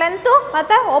ಪೈಪಿನ ಲೆಂತು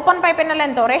ಮತ್ತು ಓಪನ್ ಪೈಪಿನ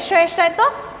ಲೆಂತು ರೇಷಿಯೋ ಎಷ್ಟಾಯಿತು,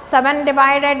 7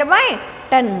 divided by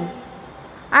 10.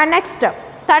 And next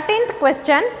 13th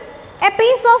question, A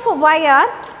piece of wire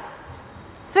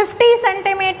 50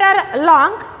 centimeter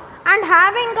long and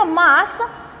having a mass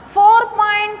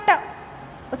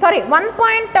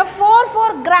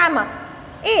 1.44 gram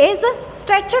is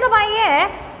stretched by a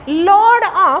load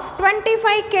of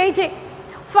 25 kg.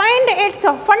 Find its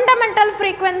fundamental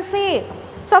frequency.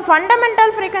 So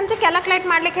fundamental frequency calculate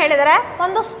ಮಾಡ್ಲಿಕ್ಕೆ ಹೇಳಿದರೆ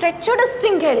ಒಂದು stretched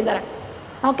string ಹೇಳಿದ್ದಾರೆ.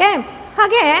 Okay,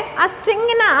 ಹಾಗೆ ಆ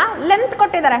ಸ್ಟ್ರಿಂಗಿನ length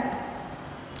ಕೊಟ್ಟಿದ್ದಾರೆ,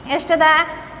 ಎಷ್ಟಿದೆ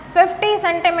 50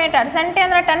 centimetre. Centi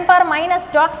ಅಂದರೆ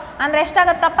 10⁻² ಅಂದರೆ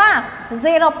ಎಷ್ಟಾಗುತ್ತಪ್ಪ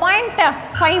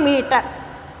 0.5 metre.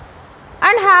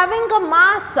 And having a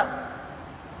mass,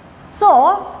 so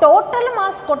total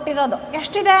mass ಕೊಟ್ಟಿರೋದು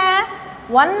ಎಷ್ಟಿದೆ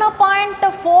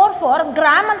 1.44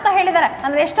 ಗ್ರಾಮ್ ಅಂತ ಹೇಳಿದ್ದಾರೆ.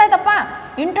 ಅಂದರೆ ಎಷ್ಟಾಯ್ತಪ್ಪ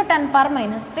ಇಂಟು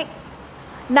 10⁻³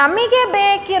 ನಮಗೆ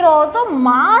ಬೇಕಿರೋದು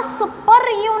mass per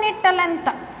unit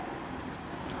length,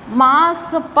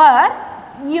 mass per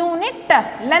unit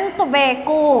length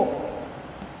ಬೇಕು,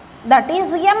 ದಟ್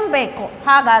ಈಸ್ ಎಮ್ ಬೇಕು.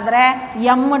 ಹಾಗಾದರೆ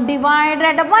M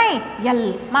divided by L,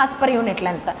 mass per unit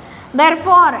length.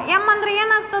 Therefore M ಅಂದರೆ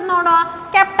ಏನಾಗ್ತದೆ ನೋಡು,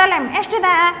 ಕ್ಯಾಪಿಟಲ್ ಎಮ್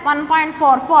ಎಷ್ಟಿದೆ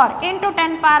 1.44 ಇಂಟು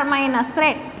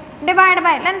 10⁻³ ಡಿವೈಡ್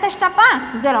ಬೈ ಲೆಂತ್ ಎಷ್ಟಪ್ಪ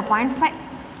 0.5.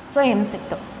 ಸೊ ಎಮ್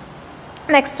ಸಿಕ್ತು.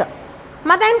 ನೆಕ್ಸ್ಟ್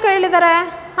ಮತ್ತೇನು ಕೇಳಿದ್ದಾರೆ,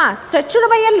 stretched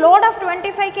by A load of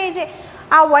 25 kg.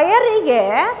 ಆ ವಯರಿಗೆ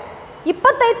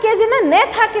 25 kgನ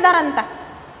ನೇತು ಹಾಕಿದಾರಂತ.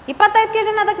 25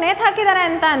 kgನ ಅದಕ್ಕೆ ನೇತು ಹಾಕಿದ್ದಾರೆ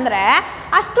ಅಂತ ಅಂದರೆ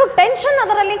ಅಷ್ಟು ಟೆನ್ಷನ್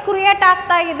ಅದರಲ್ಲಿ ಕ್ರಿಯೇಟ್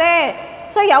ಆಗ್ತಾ ಇದೆ.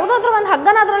 ಸೊ ಯಾವುದಾದ್ರೂ ಒಂದು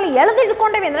ಹಗ್ಗನ ಅದರಲ್ಲಿ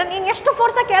ಎಳೆದಿಡ್ಕೊಂಡಿವಿ ಅಂದರೆ ನೀನು ಎಷ್ಟು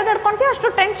ಫೋರ್ಸಾಗಿ ಎಳೆದಿಡ್ಕೊಳ್ತೀವಿ ಅಷ್ಟು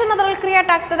ಟೆನ್ಷನ್ ಅದರಲ್ಲಿ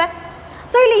ಕ್ರಿಯೇಟ್ ಆಗ್ತದೆ.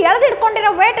 ಸೊ ಇಲ್ಲಿ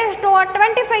ಎಳೆದಿಡ್ಕೊಂಡಿರೋ ವೇಟ್ ಎಷ್ಟು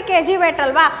 25 kg ವೇಟ್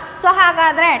ಅಲ್ವಾ. ಸೊ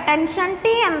ಹಾಗಾದರೆ ಟೆನ್ಷನ್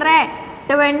ಟಿ ಅಂದರೆ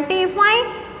 25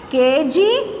 kg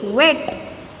wait,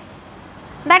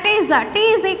 that is T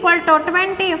is equal to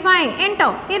 25 into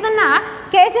ಇದನ್ನು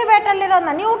ಕೆ ಜಿ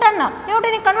ವೇಟಲ್ಲಿರೋದನ್ನ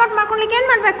ನ್ಯೂಟನಿಗೆ ಕನ್ವರ್ಟ್ ಮಾಡ್ಕೊಳ್ಲಿಕ್ಕೆ ಏನು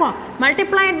ಮಾಡಬೇಕು,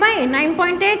 multiplied by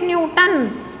 9.8 Newton.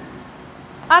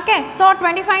 Okay, so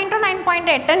 25 into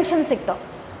 9.8 tension ಸಿಕ್ತು.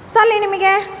 ಸೊ ಅಲ್ಲಿ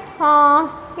ನಿಮಗೆ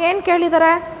ಏನು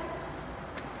ಕೇಳಿದ್ದಾರೆ,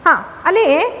 ಅಲ್ಲಿ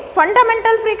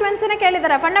ಫಂಡಮೆಂಟಲ್ ಫ್ರೀಕ್ವೆನ್ಸಿನೇ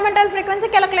ಕೇಳಿದ್ದಾರೆ. ಫಂಡಮೆಂಟಲ್ ಫ್ರೀಕ್ವೆನ್ಸಿ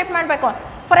ಕ್ಯಾಲ್ಕುಲೇಟ್ ಮಾಡಬೇಕು.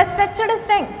 For A stretched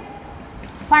string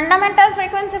fundamental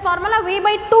frequency formula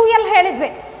V/2L ಹೇಳಿದ್ವಿ.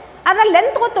 ಅದರ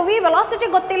ಲೆಂತ್ ಗೊತ್ತು, ವಿ ವೆಲಾಸಿಟಿ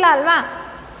ಗೊತ್ತಿಲ್ಲ ಅಲ್ವಾ.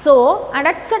 So and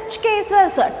at such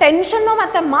cases ಟೆನ್ಷನ್ನು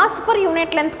ಮತ್ತು ಮಾಸ್ ಪರ್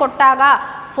ಯೂನಿಟ್ ಲೆಂತ್ ಕೊಟ್ಟಾಗ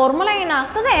ಫಾರ್ಮುಲಾ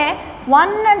ಏನಾಗ್ತದೆ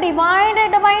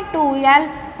 1/2L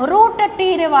root T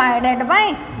divided by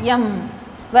M,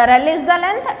 wear L is the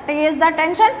length, T is the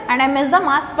tension and M is the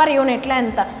mass per unit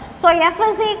length. So F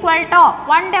is equal to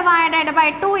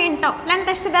 1/2 into length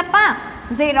ಎಷ್ಟಿದೆಪ್ಪ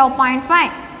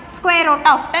 0.5 square root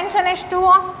of tension ಎಷ್ಟು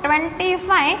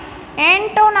 25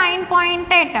 into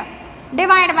 9.8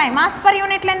 divide by mass per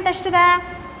unit length ಎಷ್ಟಿದೆ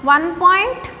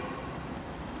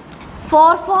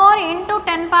 1.44 into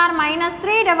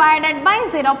 10⁻³ divided by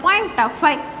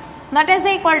 0.5 that is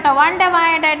equal to 1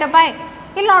 divided by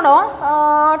ಇಲ್ಲಿ ನೋಡು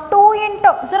 2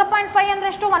 into 0.5 ಅಂದರೆ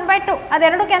ಎಷ್ಟು 1/2,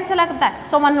 ಅದೆರಡು cancel ಆಗುತ್ತೆ.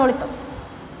 So 1 ಉಳಿತು.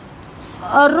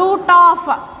 Root of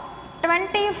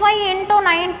 25 into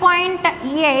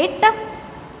 9.8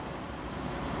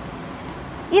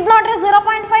 ಇದು ನೋಡ್ರಿ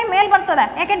 0.5 ಮೇಲೆ ಬರ್ತದೆ,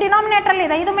 ಯಾಕೆ ಡಿನಾಮಿನೇಟ್ರಲ್ಲಿ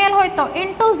ಇದೆ, ಇದು ಮೇಲೆ ಹೋಯ್ತು.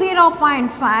 ಇಂಟು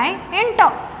 0.5 ಇಂಟು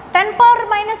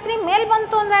 10⁻³ ಮೇಲೆ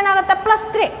ಬಂತು ಅಂದರೆ ಏನಾಗುತ್ತೆ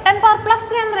 +3.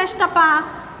 10⁻+3 ಅಂದರೆ ಎಷ್ಟಪ್ಪ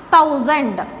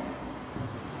 1000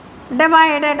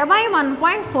 ಡಿವೈಡೆಡ್ ಬೈ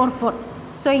 1.44.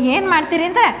 ಸೊ ಏನು ಮಾಡ್ತೀರಿ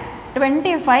ಅಂದರೆ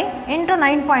 25 ಇಂಟು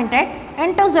 9.8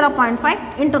 ಇಂಟು 0.5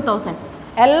 ಇಂಟು 1000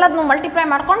 ಎಲ್ಲದನ್ನೂ ಮಲ್ಟಿಪ್ಲೈ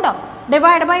ಮಾಡಿಕೊಂಡು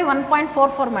ಡಿವೈಡ್ ಬೈ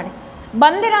 1.44 ಮಾಡಿ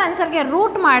ಬಂದಿರೋ ಆನ್ಸರ್ಗೆ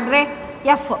ರೂಟ್ ಮಾಡಿದ್ರೆ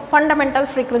ಎಫ್ ಫಂಡಮೆಂಟಲ್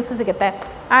ಫ್ರೀಕ್ವೆನ್ಸಿ ಸಿಗುತ್ತೆ.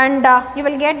 And you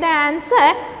will get the answer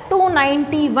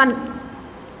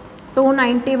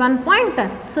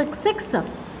 291.66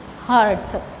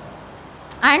 hertz.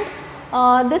 And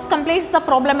this completes the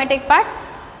problematic part.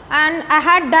 And I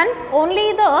had done only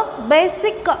the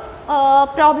basic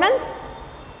problems.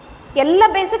 ಎಲ್ಲ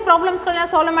basic ಪ್ರಾಬ್ಲಮ್ಸ್ಗಳನ್ನ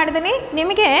solve ಮಾಡಿದ್ದೀನಿ.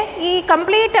 ನಿಮಗೆ ಈ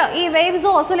ಕಂಪ್ಲೀಟ್ ಈ ವೇವ್ಸು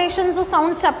ಆಸಿಲೇಷನ್ಸು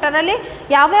ಸೌಂಡ್ಸ್ ಚಾಪ್ಟರಲ್ಲಿ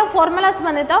ಯಾವ್ಯಾವ ಫಾರ್ಮುಲಾಸ್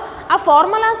ಬಂದಿತ್ತೋ ಆ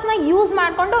ಫಾರ್ಮುಲಾಸ್ನ use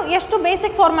ಮಾಡಿಕೊಂಡು ಎಷ್ಟು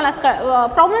ಬೇಸಿಕ್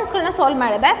ಪ್ರಾಬ್ಲಮ್ಸ್ಗಳನ್ನ ಸಾಲ್ವ್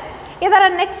ಮಾಡಿದೆ. ಇದರ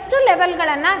ನೆಕ್ಸ್ಟ್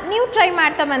ಲೆವೆಲ್ಗಳನ್ನು ನೀವು ಟ್ರೈ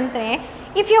ಮಾಡ್ತಾ ಬಂದರೆ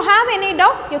if you have any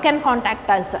doubt you can contact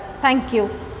us. Thank you.